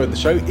hope you've enjoyed the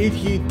show. If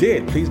you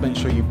did, please make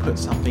sure you put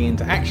something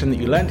into action that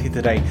you learned here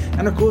today.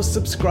 And of course,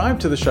 subscribe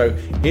to the show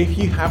if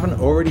you haven't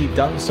already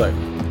done so.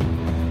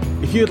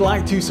 If you'd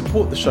like to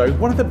support the show,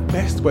 one of the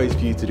best ways for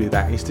you to do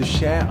that is to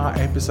share our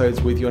episodes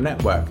with your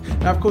network.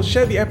 Now, of course,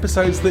 share the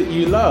episodes that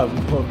you love,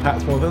 or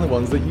perhaps more than the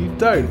ones that you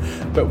don't.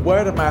 But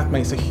word of mouth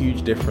makes a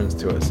huge difference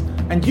to us.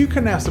 And you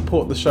can now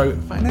support the show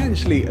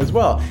financially as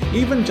well,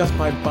 even just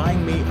by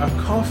buying me a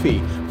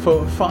coffee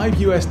For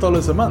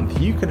 $5 a month,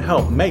 you can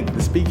help make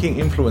the Speaking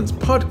Influence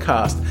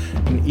podcast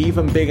an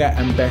even bigger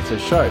and better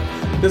show.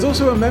 There's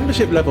also a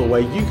membership level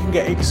where you can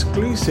get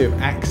exclusive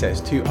access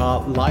to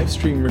our live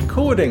stream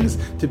recordings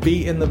to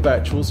be in the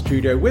virtual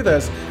studio with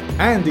us,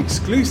 and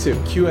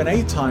exclusive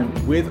Q&A time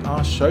with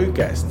our show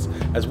guests,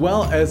 as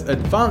well as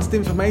advanced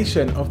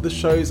information of the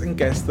shows and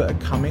guests that are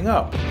coming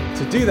up.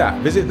 To do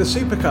that, visit the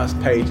Supercast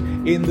page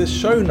in the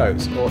show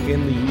notes or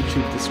in the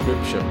YouTube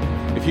description.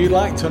 If you'd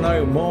like to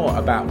know more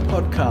about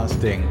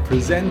podcasting,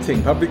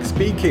 presenting, public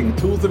speaking,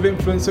 tools of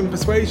influence and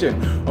persuasion,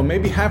 or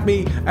maybe have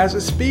me as a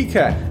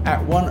speaker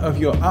at one of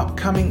your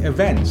upcoming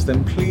events,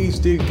 then please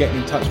do get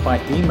in touch by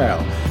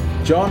email,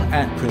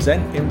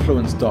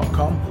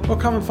 john@presentinfluence.com, or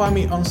come and find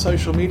me on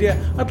social media.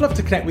 I'd love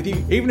to connect with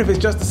you, even if it's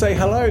just to say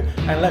hello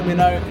and let me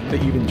know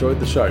that you've enjoyed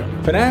the show.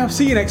 For now,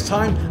 see you next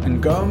time,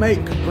 and go and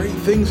make great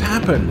things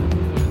happen.